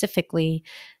specifically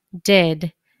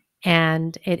did.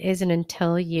 And it isn't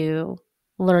until you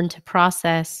learn to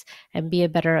process and be a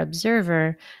better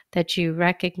observer that you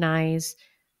recognize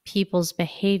people's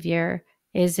behavior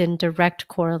is in direct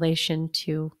correlation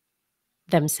to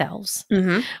themselves,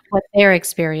 mhm. what they're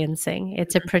experiencing.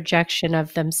 It's a projection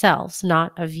of themselves,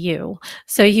 not of you.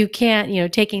 So you can't,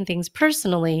 taking things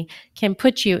personally can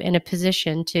put you in a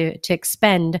position to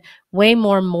expend way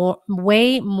more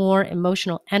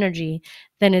emotional energy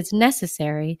than is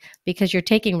necessary, because you're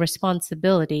taking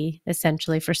responsibility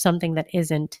essentially for something that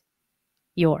isn't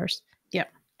yours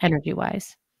Yep, energy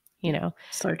wise, you yep, know.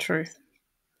 so true.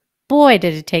 Boy,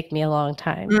 did it take me a long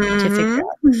time to figure Mhm.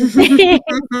 out these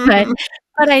things, but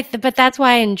but that's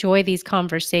why I enjoy these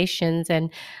conversations and,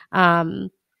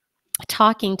 um,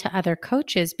 talking to other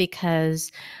coaches,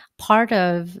 because part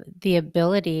of the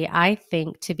ability, I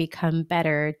think, to become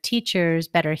better teachers,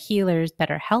 better healers,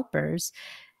 better helpers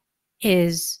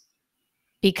is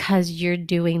because you're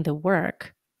doing the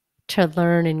work to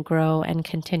learn and grow and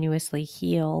continuously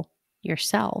heal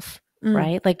yourself, Mm,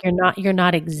 right? Like you're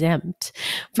not exempt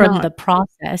from no. the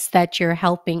process that you're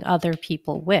helping other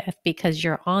people with, because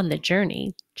you're on the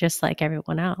journey just like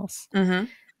everyone else, Mhm.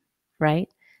 right?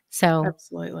 So,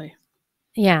 Absolutely.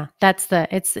 yeah,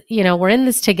 it's we're in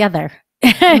this together.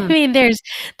 I Mm, mean,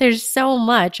 there's so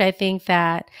much I think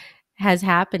that has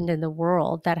happened in the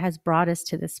world that has brought us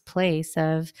to this place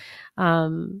of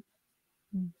um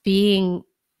being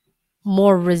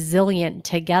more resilient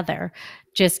together,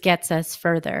 just gets us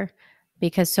further,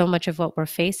 because so much of what we're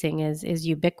facing is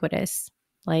ubiquitous.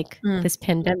 Like, mm, this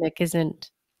pandemic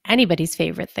isn't anybody's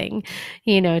favorite thing,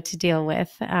 to deal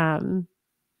with.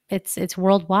 It's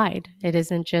worldwide. It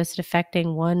isn't just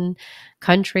affecting one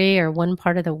country or one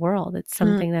part of the world. It's mm,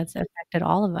 something that's affected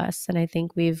all of us, and I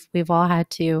think we've all had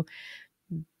to,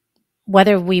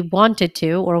 whether we wanted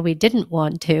to or we didn't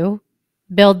want to,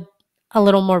 build a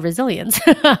little more resilience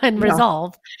and yeah,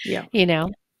 resolve, yeah. you know?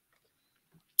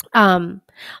 Um,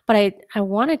 but I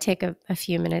wanna take a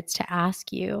few minutes to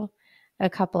ask you a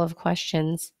couple of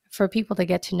questions for people to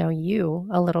get to know you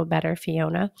a little better,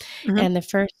 Fiona. Mhm, And the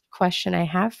first question I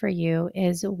have for you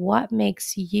is, what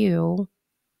makes you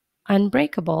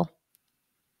unbreakable?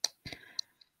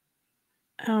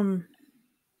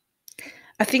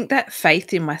 I think that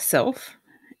faith in myself,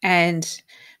 and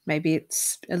maybe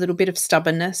it's a little bit of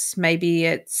stubbornness, maybe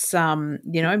it's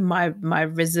my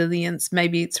resilience,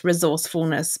 maybe it's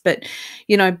resourcefulness, but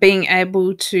being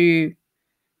able to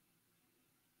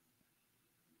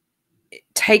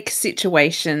take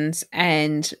situations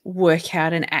and work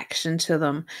out an action to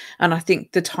them. And I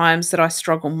think the times that I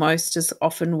struggle most is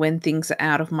often when things are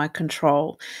out of my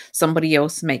control. Somebody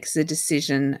else makes a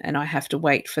decision and I have to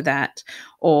wait for that.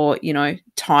 Or,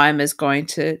 time is going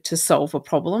to solve a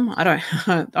problem. I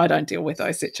don't I don't deal with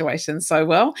those situations so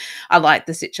well. I like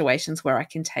the situations where I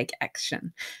can take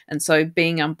action. And so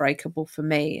being unbreakable for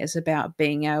me is about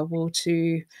being able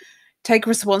to take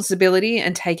responsibility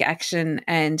and take action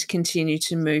and continue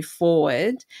to move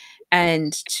forward,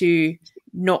 and to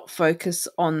not focus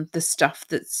on the stuff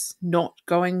that's not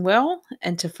going well,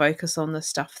 and to focus on the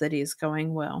stuff that is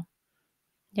going well.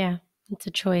 Yeah, it's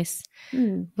a choice.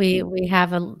 Mm,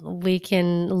 We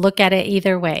can look at it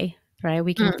either way, right?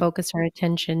 We can mm, focus our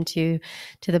attention to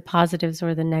the positives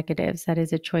or the negatives. That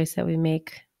is a choice that we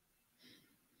make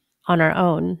on our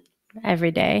own every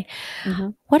day.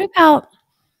 mhm. What about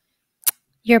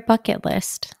your bucket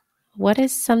list? What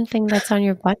is something that's on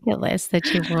your bucket list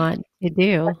that you want to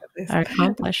do Bucket list. or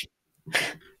accomplish?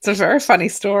 It's a very funny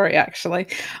story, actually.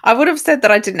 I would have said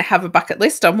that I didn't have a bucket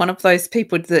list. I'm one of those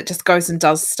people that just goes and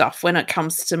does stuff when it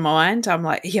comes to mind. I'm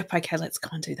like, "Yep, okay, let's go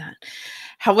and do that."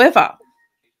 However,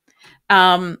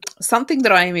 something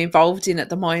that I am involved in at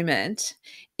the moment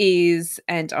is,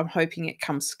 and I'm hoping it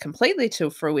comes completely to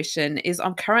fruition, is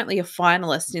I'm currently a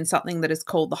finalist in something that is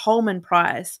called the Holman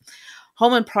Prize.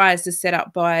 Holman Prize is set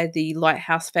up by the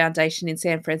Lighthouse Foundation in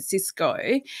San Francisco,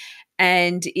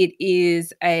 and it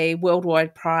is a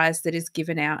worldwide prize that is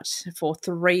given out for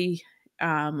three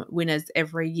winners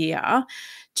every year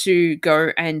to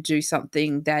go and do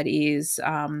something that is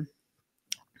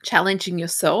challenging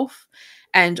yourself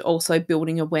and also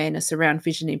building awareness around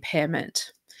vision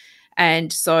impairment.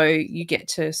 And so you get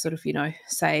to sort of,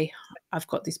 say, I've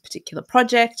got this particular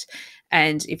project.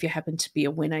 And if you happen to be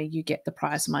a winner, you get the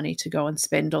prize money to go and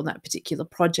spend on that particular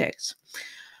project.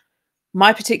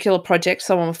 My particular project,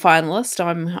 so I'm a finalist.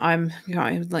 I'm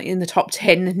like in the top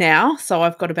 10 now. So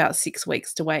I've got about 6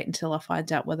 weeks to wait until I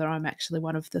find out whether I'm actually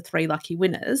one of the three lucky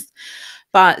winners.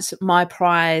 But my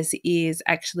prize is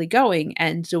actually going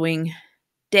and doing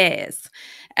dares.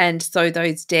 And so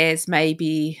those dares may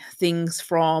be things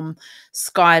from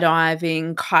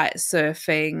skydiving, kite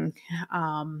surfing,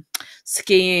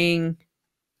 skiing,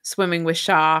 swimming with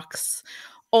sharks,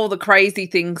 all the crazy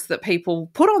things that people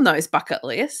put on those bucket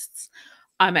lists.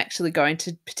 I'm actually going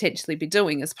to potentially be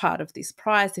doing as part of this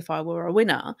prize if I were a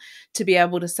winner, to be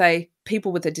able to say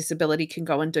people with a disability can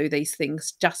go and do these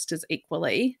things just as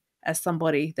equally as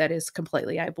somebody that is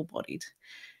completely able bodied.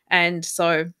 And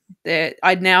so there,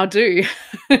 I now do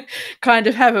kind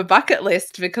of have a bucket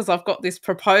list, because I've got this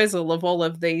proposal of all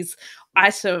of these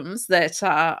items that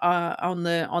are on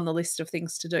the list of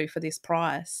things to do for this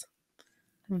prize.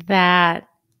 That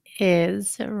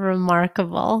is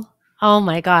remarkable. Oh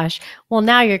my gosh. Well,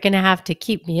 now you're going to have to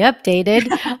keep me updated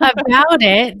about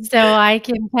it so I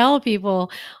can tell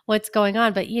people what's going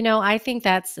on. But I think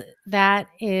that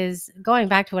is going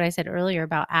back to what I said earlier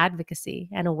about advocacy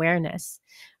and awareness,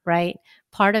 right?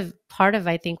 Part of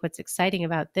I think what's exciting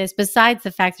about this, besides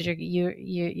the fact that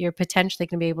you're potentially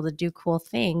going to be able to do cool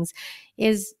things,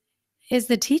 is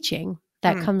the teaching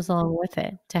that Mm, comes along with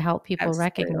it to help people absolutely.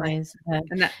 recognize that,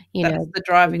 And you that's know, the that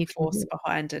driving you can force do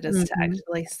behind it, is it. to Mhm.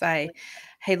 actually say,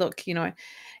 "Hey, look,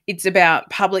 it's about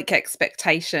public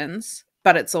expectations,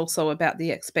 but it's also about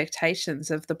the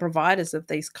expectations of the providers of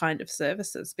these kind of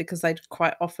services, because they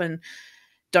quite often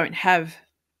don't have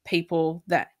people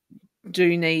that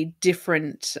do need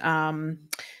different,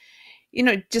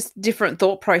 just different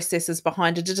thought processes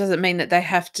behind it. It doesn't mean that they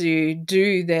have to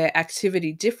do their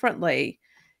activity differently.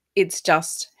 It's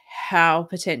just how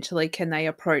potentially can they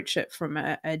approach it from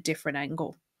a different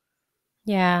angle."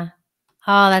 Yeah.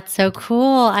 Oh, that's so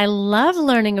cool. I love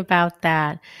learning about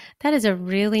that. That is a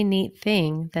really neat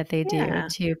thing that they do Yeah.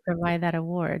 to provide that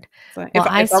award. So Well,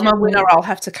 I if I'm a winner, certainly I'll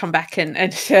have to come back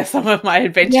and share some of my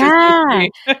adventures with Yeah. you.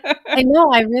 I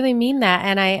know, I really mean that,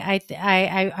 and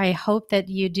I hope that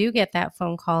you do get that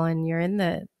phone call and you're in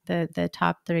the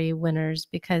top 3 winners,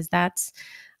 because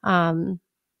um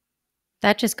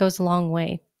that just goes a long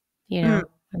way, you Mm. know?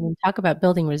 I mean, talk about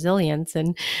building resilience,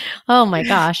 and, oh my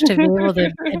gosh, to be able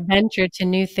to adventure to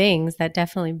new things, that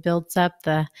definitely builds up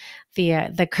the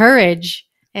courage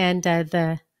and,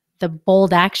 the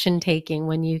bold action taking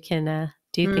when you can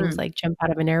do things Mm. like jump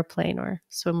out of an airplane or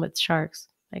swim with sharks.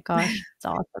 My gosh, it's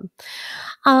awesome.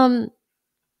 Um,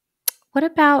 what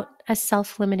about a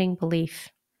self-limiting belief?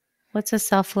 What's a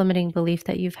self-limiting belief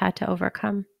that you've had to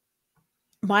overcome?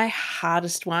 My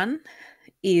hardest one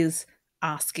is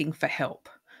asking for help.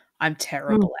 I'm Mm,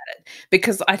 terrible at it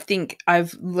because I think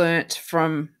I've learnt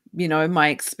from, my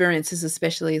experiences,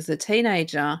 especially as a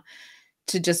teenager,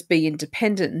 to just be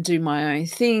independent and do my own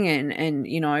thing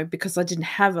and because I didn't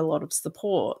have a lot of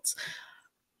supports,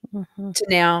 mhm. to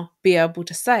now be able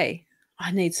to say,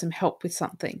 "I need some help with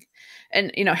something."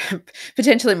 And,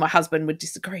 potentially my husband would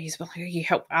disagree. He's like, "You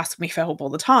help ask me for help all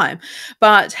the time."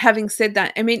 But having said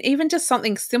that, I mean, even just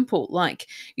something simple like,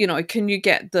 "Can you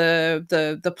get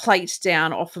the plate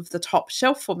down off of the top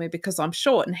shelf for me because I'm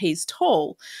short and he's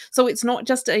tall?" So it's not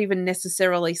just even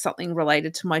necessarily something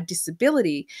related to my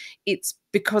disability. It's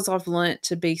because I've learnt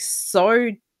to be so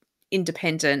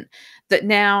independent that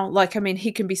now, like, I mean,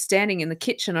 he can be standing in the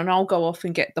kitchen and I'll go off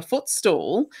and get the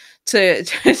footstool to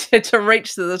to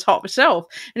reach to the top shelf.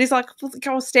 And he's like, "Well,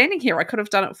 I was standing here. I could have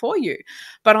done it for you."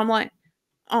 But I'm like,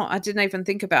 "Oh, I didn't even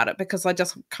think about it because I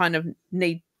just kind of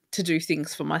need to do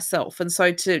things for myself." And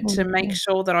so to make Mhm.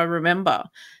 sure that I remember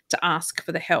to ask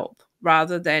for the help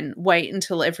rather than wait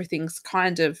until everything's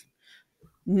kind of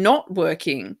not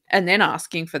working and then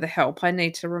asking for the help. I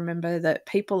need to remember that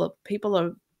people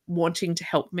are wanting to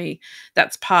help me.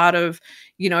 That's part of,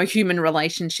 human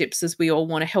relationships, as we all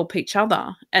want to help each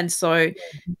other. And so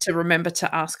to remember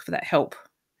to ask for that help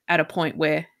at a point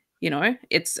where,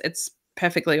 it's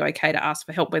perfectly okay to ask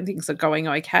for help when things are going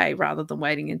okay rather than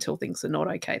waiting until things are not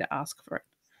okay to ask for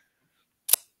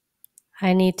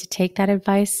I need to take that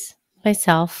advice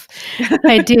myself.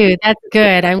 I do. That's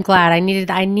good. I'm glad. I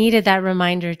needed that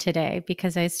reminder today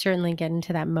because I certainly get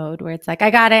into that mode where it's like, I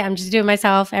got it. I'm just doing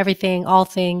myself, everything, all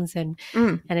things, and it.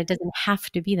 Mm, and it doesn't have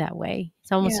to be that way.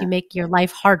 It's almost yeah. you make your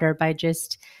life harder by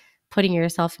just putting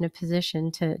yourself in a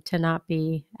position to not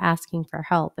be asking for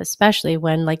help, especially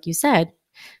when, like you said,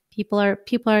 people are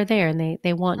there and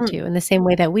they want Mm, to in the same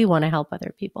way that we want to help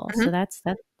other people. So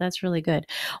mhm. that's really good.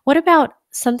 What about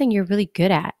something you're really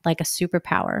good at, like a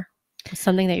superpower,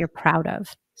 something that you're proud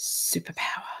of?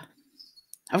 Superpower.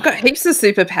 I've got heaps of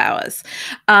superpowers.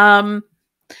 Um,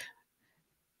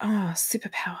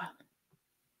 superpower.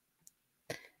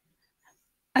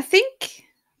 I think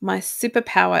my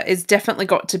superpower is definitely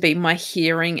got to be my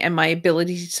hearing and my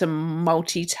ability to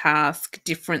multitask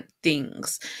different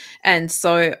things. And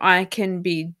so I can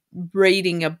be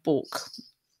reading a book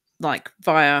like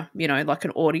via, like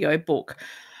an audio book,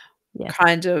 Yes.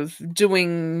 kind of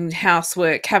doing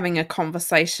housework, having a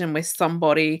conversation with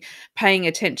somebody, paying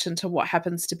attention to what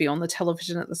happens to be on the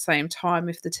television at the same time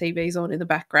if the TV's on in the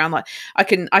background. Like I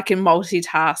can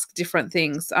multitask different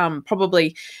things.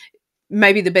 Probably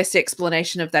maybe the best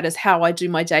explanation of that is how I do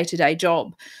my day-to-day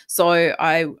job. So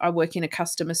I work in a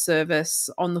customer service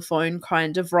on the phone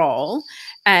kind of role,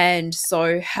 and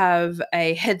so have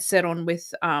a headset on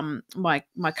with my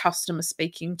customer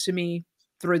speaking to me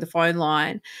through the phone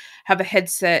line, have a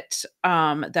headset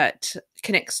that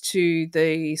connects to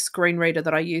the screen reader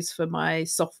that I use for my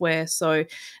software. So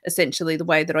essentially the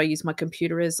way that I use my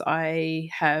computer is I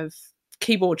have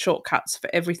keyboard shortcuts for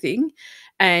everything,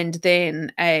 and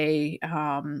then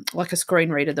like a screen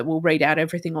reader that will read out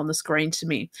everything on the screen to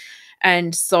me.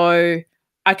 And so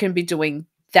I can be doing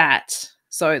that.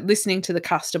 So listening to the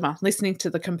customer, listening to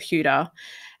the computer,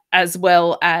 as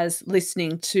well as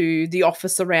listening to the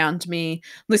office around me,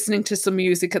 listening to some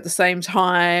music at the same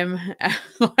time,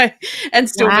 like, and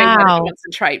still being able to Wow.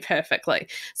 concentrate perfectly.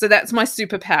 So that's my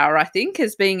superpower, I think,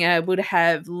 is being able to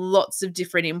have lots of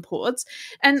different inputs.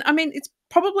 And I mean, it's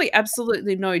probably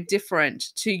absolutely no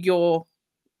different to your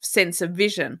sense of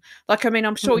vision. Like, I mean,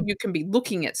 I'm sure Mm, you can be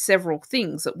looking at several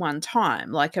things at one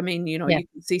time. Like, I mean, yeah. you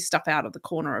can see stuff out of the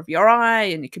corner of your eye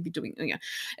and you could be doing,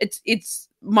 it's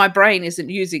my brain isn't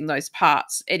using those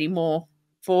parts anymore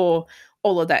for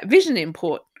all of that vision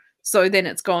input. So then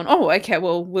it's gone, oh, okay,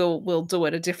 well, we'll do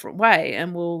it a different way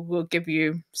and we'll give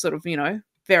you sort of,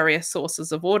 various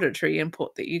sources of auditory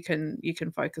input that you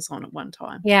can focus on at one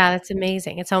time. Yeah, that's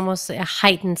amazing. It's almost a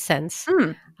heightened sense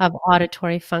Mm, of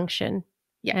auditory function.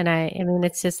 yeah. And I mean,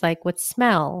 it's just like with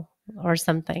smell. or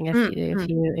something.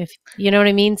 Mm. If you know what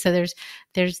I mean. So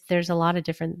there's a lot of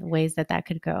different ways that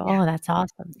could go. Yeah. Oh, that's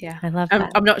awesome. Yeah. I love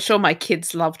that. I'm not sure my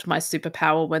kids loved my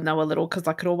superpower when they were little because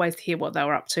I could always hear what they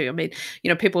were up to. I mean,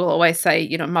 people always say,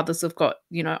 mothers have got,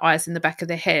 eyes in the back of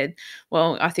their head.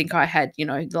 Well, I think I had,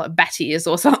 like bat ears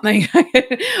or something.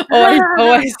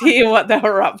 Always hear what they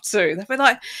were up to. They'd be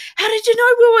like, "How did you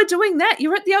know we were doing that?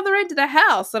 You're at the other end of the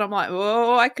house." And I'm like,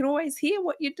 "Oh, I can always hear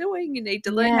what you're doing. You need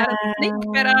to learn how Yeah, to sneak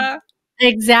better."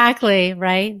 exactly.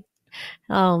 Right.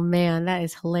 Oh man, that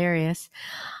is hilarious.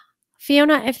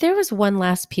 Fiona, if there was one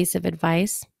last piece of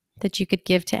advice that you could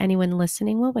give to anyone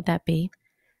listening, what would that be?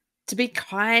 To be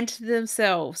kind to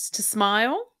themselves, to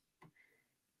smile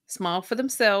for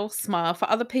themselves, smile for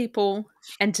other people,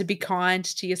 and to be kind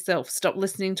to yourself. Stop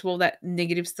listening to all that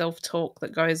negative self-talk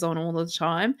that goes on all the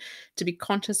time, to be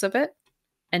conscious of it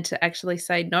and to actually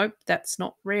say, "Nope, that's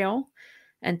not real,"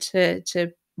 and to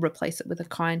replace it with a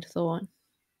kind thought.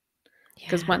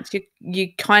 Because Yeah. once you're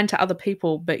kind to other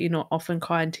people, but you're not often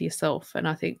kind to yourself, and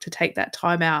I think to take that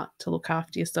time out to look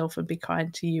after yourself and be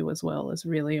kind to you as well is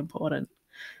really important.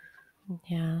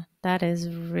 Yeah, that is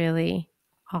really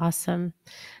awesome.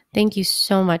 Thank you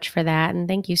so much for that. And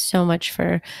thank you so much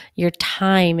for your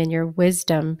time and your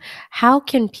wisdom. How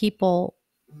can people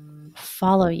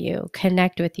follow you,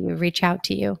 connect with you, reach out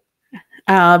to you?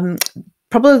 Um,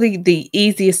 Probably the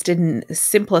easiest and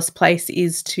simplest place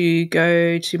is to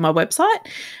go to my website,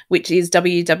 which is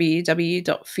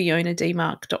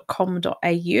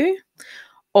www.fionademark.com.au.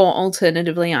 Or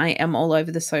alternatively, I am all over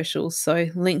the socials. So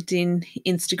LinkedIn,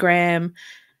 Instagram,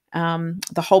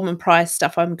 the Holman Price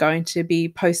stuff I'm going to be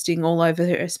posting all over,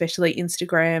 especially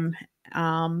Instagram.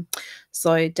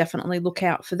 So definitely look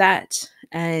out for that.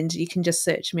 And you can just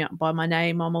search me up by my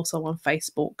name. I'm also on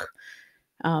Facebook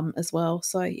as well.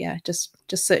 So yeah, just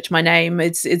search my name.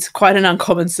 It's quite an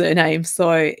uncommon surname,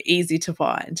 so easy to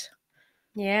find.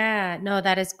 Yeah, no,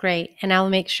 that is great. And I'll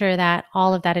make sure that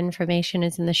all of that information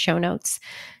is in the show notes.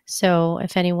 So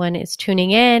if anyone is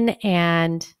tuning in,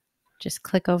 and just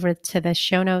click over to the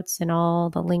show notes and all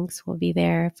the links will be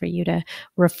there for you to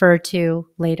refer to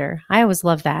later. I always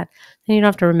love that. Then you don't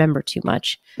have to remember too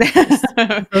much. Just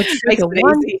go straight Makes to it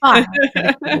one easy. spot,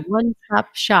 and it's a one-stop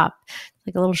shop,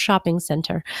 like a little shopping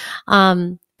center.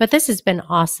 But this has been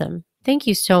awesome. Thank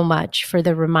you so much for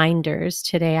the reminders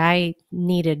today. I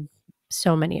needed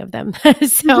so many of them.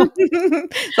 So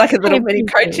It's like a I little mini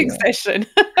appreciate coaching you. session.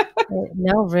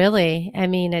 No, really. I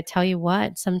mean, I tell you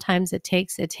what, sometimes it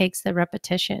takes the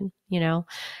repetition,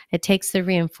 it takes the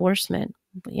reinforcement.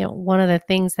 One of the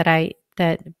things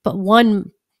but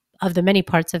one of the many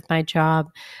parts of my job,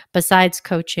 besides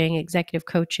coaching, executive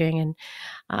coaching, and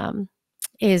um,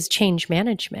 is change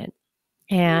management.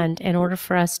 And in order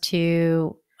for us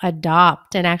to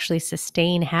adopt and actually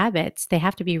sustain habits, they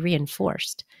have to be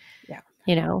reinforced. Yeah.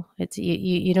 It's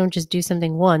you don't just do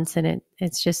something once and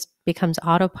it's just becomes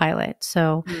autopilot.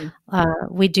 So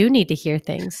Mm. we do need to hear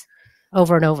things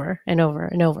over and over and over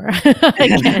and over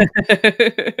again.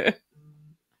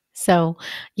 So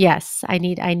yes, I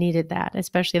needed that,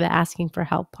 especially the asking for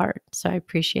help part. So I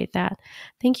appreciate that.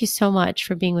 Thank you so much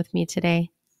for being with me today.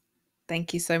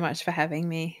 Thank you so much for having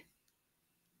me.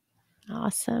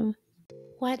 Awesome.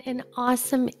 What an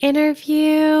awesome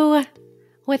interview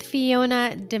with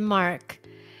Fiona Demark.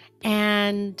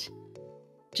 And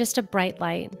just a bright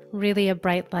light, really a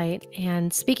bright light.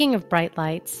 And speaking of bright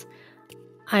lights,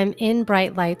 I'm in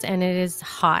bright lights and it is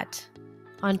hot.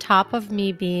 On top of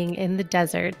me being in the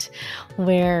desert,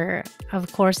 where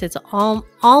of course it's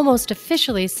almost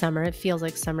officially summer. It feels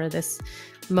like summer this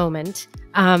moment.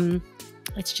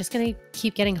 It's just going to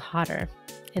keep getting hotter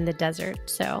in the desert.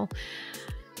 So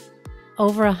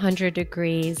over 100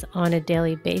 degrees on a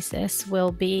daily basis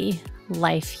will be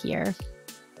life here.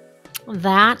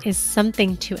 That is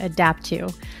something to adapt to.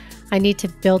 I need to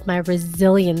build my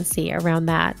resiliency around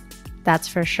that. That's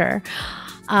for sure.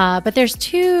 But there's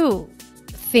two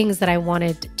things that I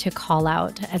wanted to call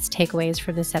out as takeaways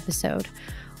from this episode.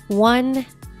 One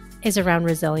is around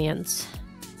resilience.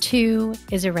 Two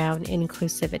is around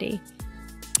inclusivity.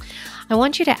 I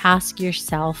want you to ask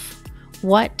yourself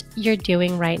what you're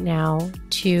doing right now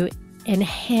to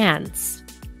enhance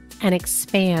and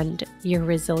expand your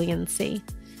resiliency.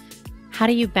 How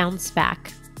do you bounce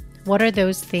back? What are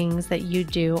those things that you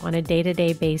do on a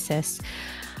day-to-day basis?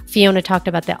 Fiona talked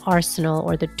about the arsenal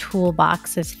or the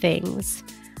toolbox of things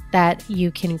that you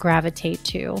can gravitate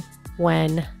to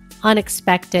when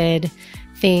unexpected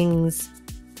things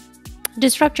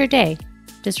disrupt your day,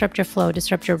 disrupt your flow,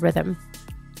 disrupt your rhythm.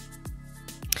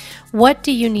 What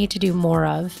do you need to do more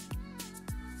of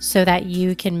so that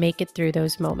you can make it through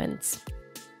those moments?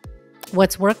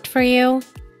 What's worked for you?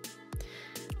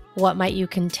 What might you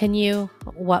continue?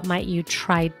 What might you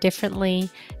try differently?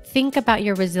 Think about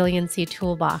your resiliency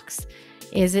toolbox.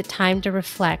 Is it time to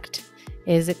reflect?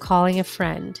 Is it calling a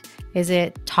friend? Is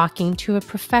it talking to a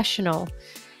professional?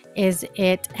 Is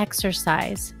it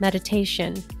exercise,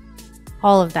 meditation?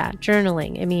 All of that,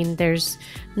 journaling. I mean, there's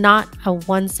not a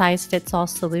one-size-fits-all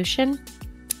solution,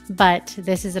 but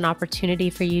this is an opportunity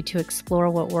for you to explore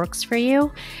what works for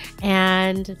you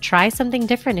and try something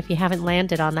different if you haven't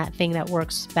landed on that thing that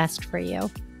works best for you.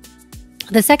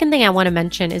 The second thing I want to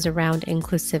mention is around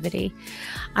inclusivity.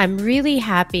 I'm really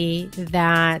happy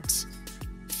that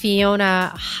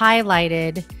Fiona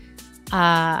highlighted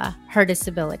her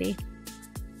disability,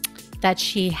 that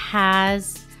she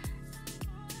has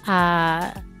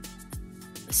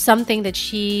something that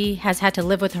she has had to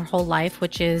live with her whole life,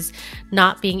 which is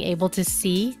not being able to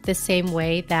see the same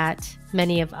way that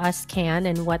many of us can,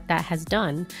 and what that has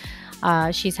done.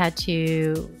 She's had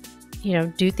to,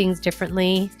 do things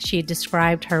differently. She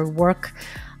described her work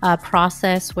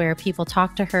process where people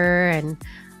talk to her and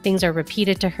things are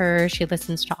repeated to her. She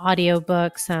listens to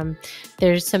audiobooks.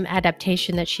 There's some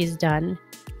adaptation that she's done.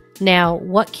 Now,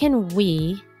 what can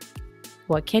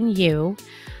you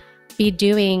be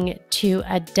doing to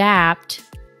adapt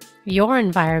your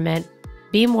environment,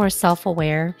 be more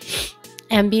self-aware,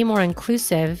 and be more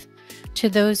inclusive to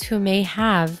those who may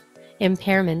have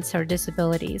impairments or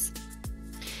disabilities?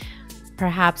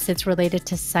 Perhaps it's related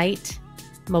to sight,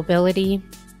 mobility,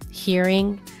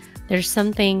 hearing. There's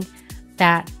something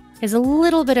that is a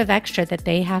little bit of extra that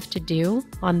they have to do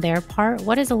on their part.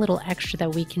 What is a little extra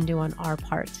that we can do on our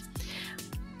part?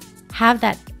 Have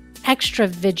that extra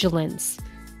vigilance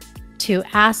to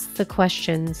ask the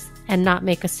questions and not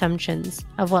make assumptions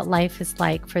of what life is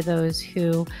like for those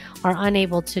who are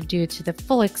unable to do to the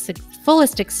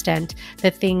fullest extent the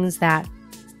things that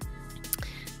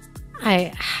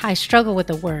I struggle with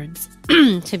the words,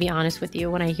 to be honest with you,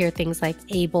 when I hear things like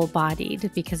able-bodied,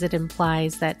 because it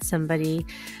implies that somebody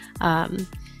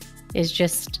is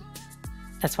just,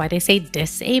 that's why they say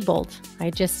disabled.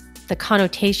 The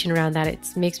connotation around that,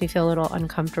 it makes me feel a little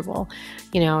uncomfortable.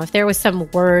 If there was some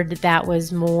word that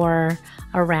was more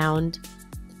around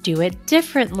do it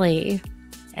differently,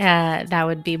 that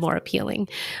would be more appealing.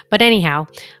 But anyhow,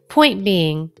 point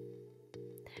being,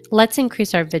 let's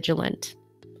increase our vigilance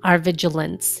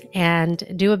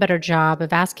and do a better job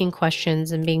of asking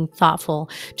questions and being thoughtful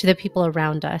to the people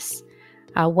around us.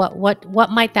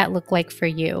 What might that look like for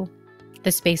you,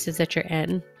 the spaces that you're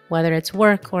in, whether it's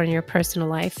work or in your personal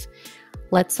life?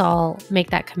 Let's all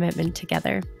make that commitment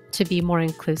together to be more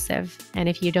inclusive. And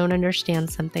if you don't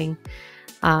understand something,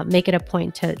 make it a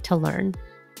point to learn.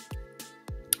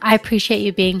 I appreciate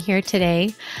you being here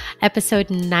today.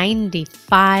 Episode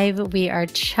 95. We are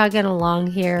chugging along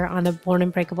here on the Born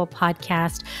Unbreakable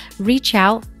podcast. Reach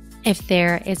out if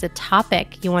there is a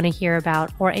topic you want to hear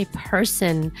about, or a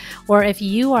person, or if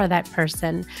you are that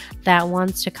person that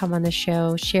wants to come on the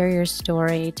show, share your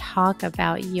story, talk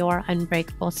about your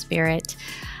unbreakable spirit,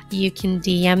 you can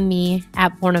DM me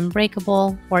at Born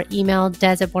Unbreakable or email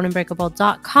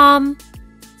des@bornunbreakable.com.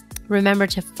 Remember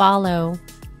to follow,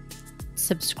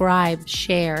 subscribe,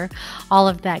 share, all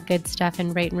of that good stuff,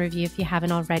 and rate and review if you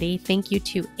haven't already. Thank you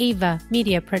to Ava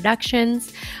Media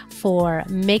Productions for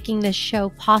making this show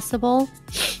possible.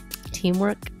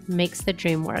 Teamwork makes the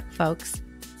dream work, folks.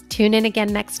 Tune in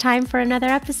again next time for another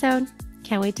episode.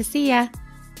 Can't wait to see ya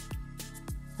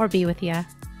or be with ya,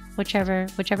 whichever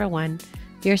one,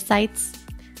 your sights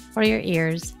or your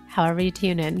ears, however you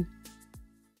tune in.